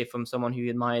fascinating shift from someone who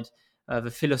admired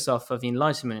the philosophe of the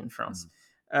Enlightenment in France.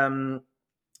 And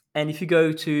if you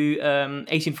go to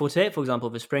 1848, for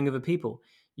example, the Spring of the People,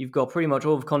 you've got pretty much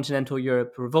all of continental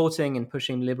Europe revolting and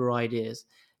pushing liberal ideas,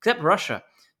 except Russia.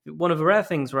 One of the rare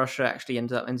things Russia actually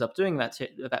ends up doing that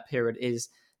period is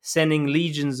sending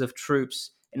legions of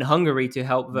troops in Hungary to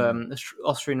help the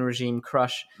Austrian regime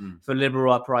crush the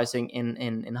liberal uprising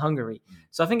in Hungary.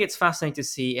 So I think it's fascinating to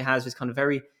see it has this kind of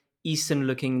very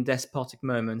Eastern-looking despotic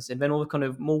moments, and then all the kind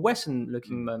of more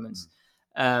Western-looking moments.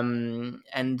 And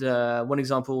one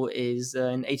example is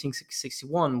in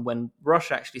 1861 when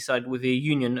Russia actually sided with the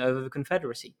Union over the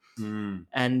Confederacy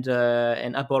and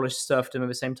abolished serfdom at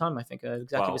the same time. I think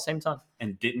exactly the same time.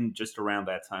 And didn't just around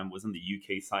that time wasn't the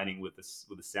UK siding with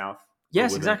the South?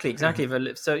 Yes, exactly.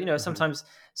 So sometimes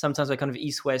a kind of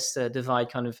East-West divide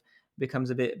kind of becomes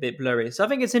a bit blurry. So I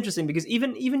think it's interesting because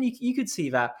even you could see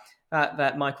that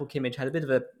Michael Kimmage had a bit of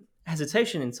a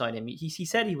hesitation inside him. He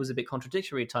said he was a bit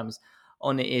contradictory at times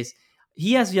on it. Is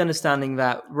he has the understanding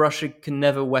that Russia can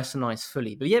never westernize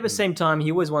fully, but yet at the same time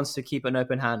he always wants to keep an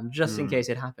open hand just in case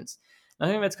it happens. And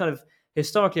I think that's kind of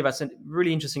historically that's a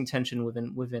really interesting tension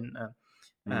within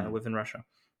Russia.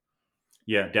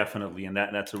 Yeah, definitely, and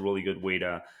that's a really good way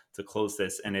to close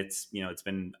this. And it's it's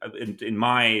been in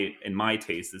my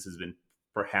taste, this has been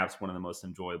perhaps one of the most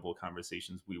enjoyable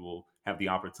conversations we will have the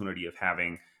opportunity of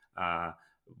having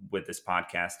with this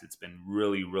podcast. It's been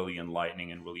really, really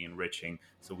enlightening and really enriching.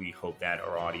 So we hope that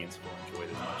our audience will enjoy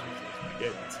it as much as we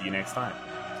did. See you next time.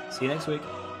 See you next week.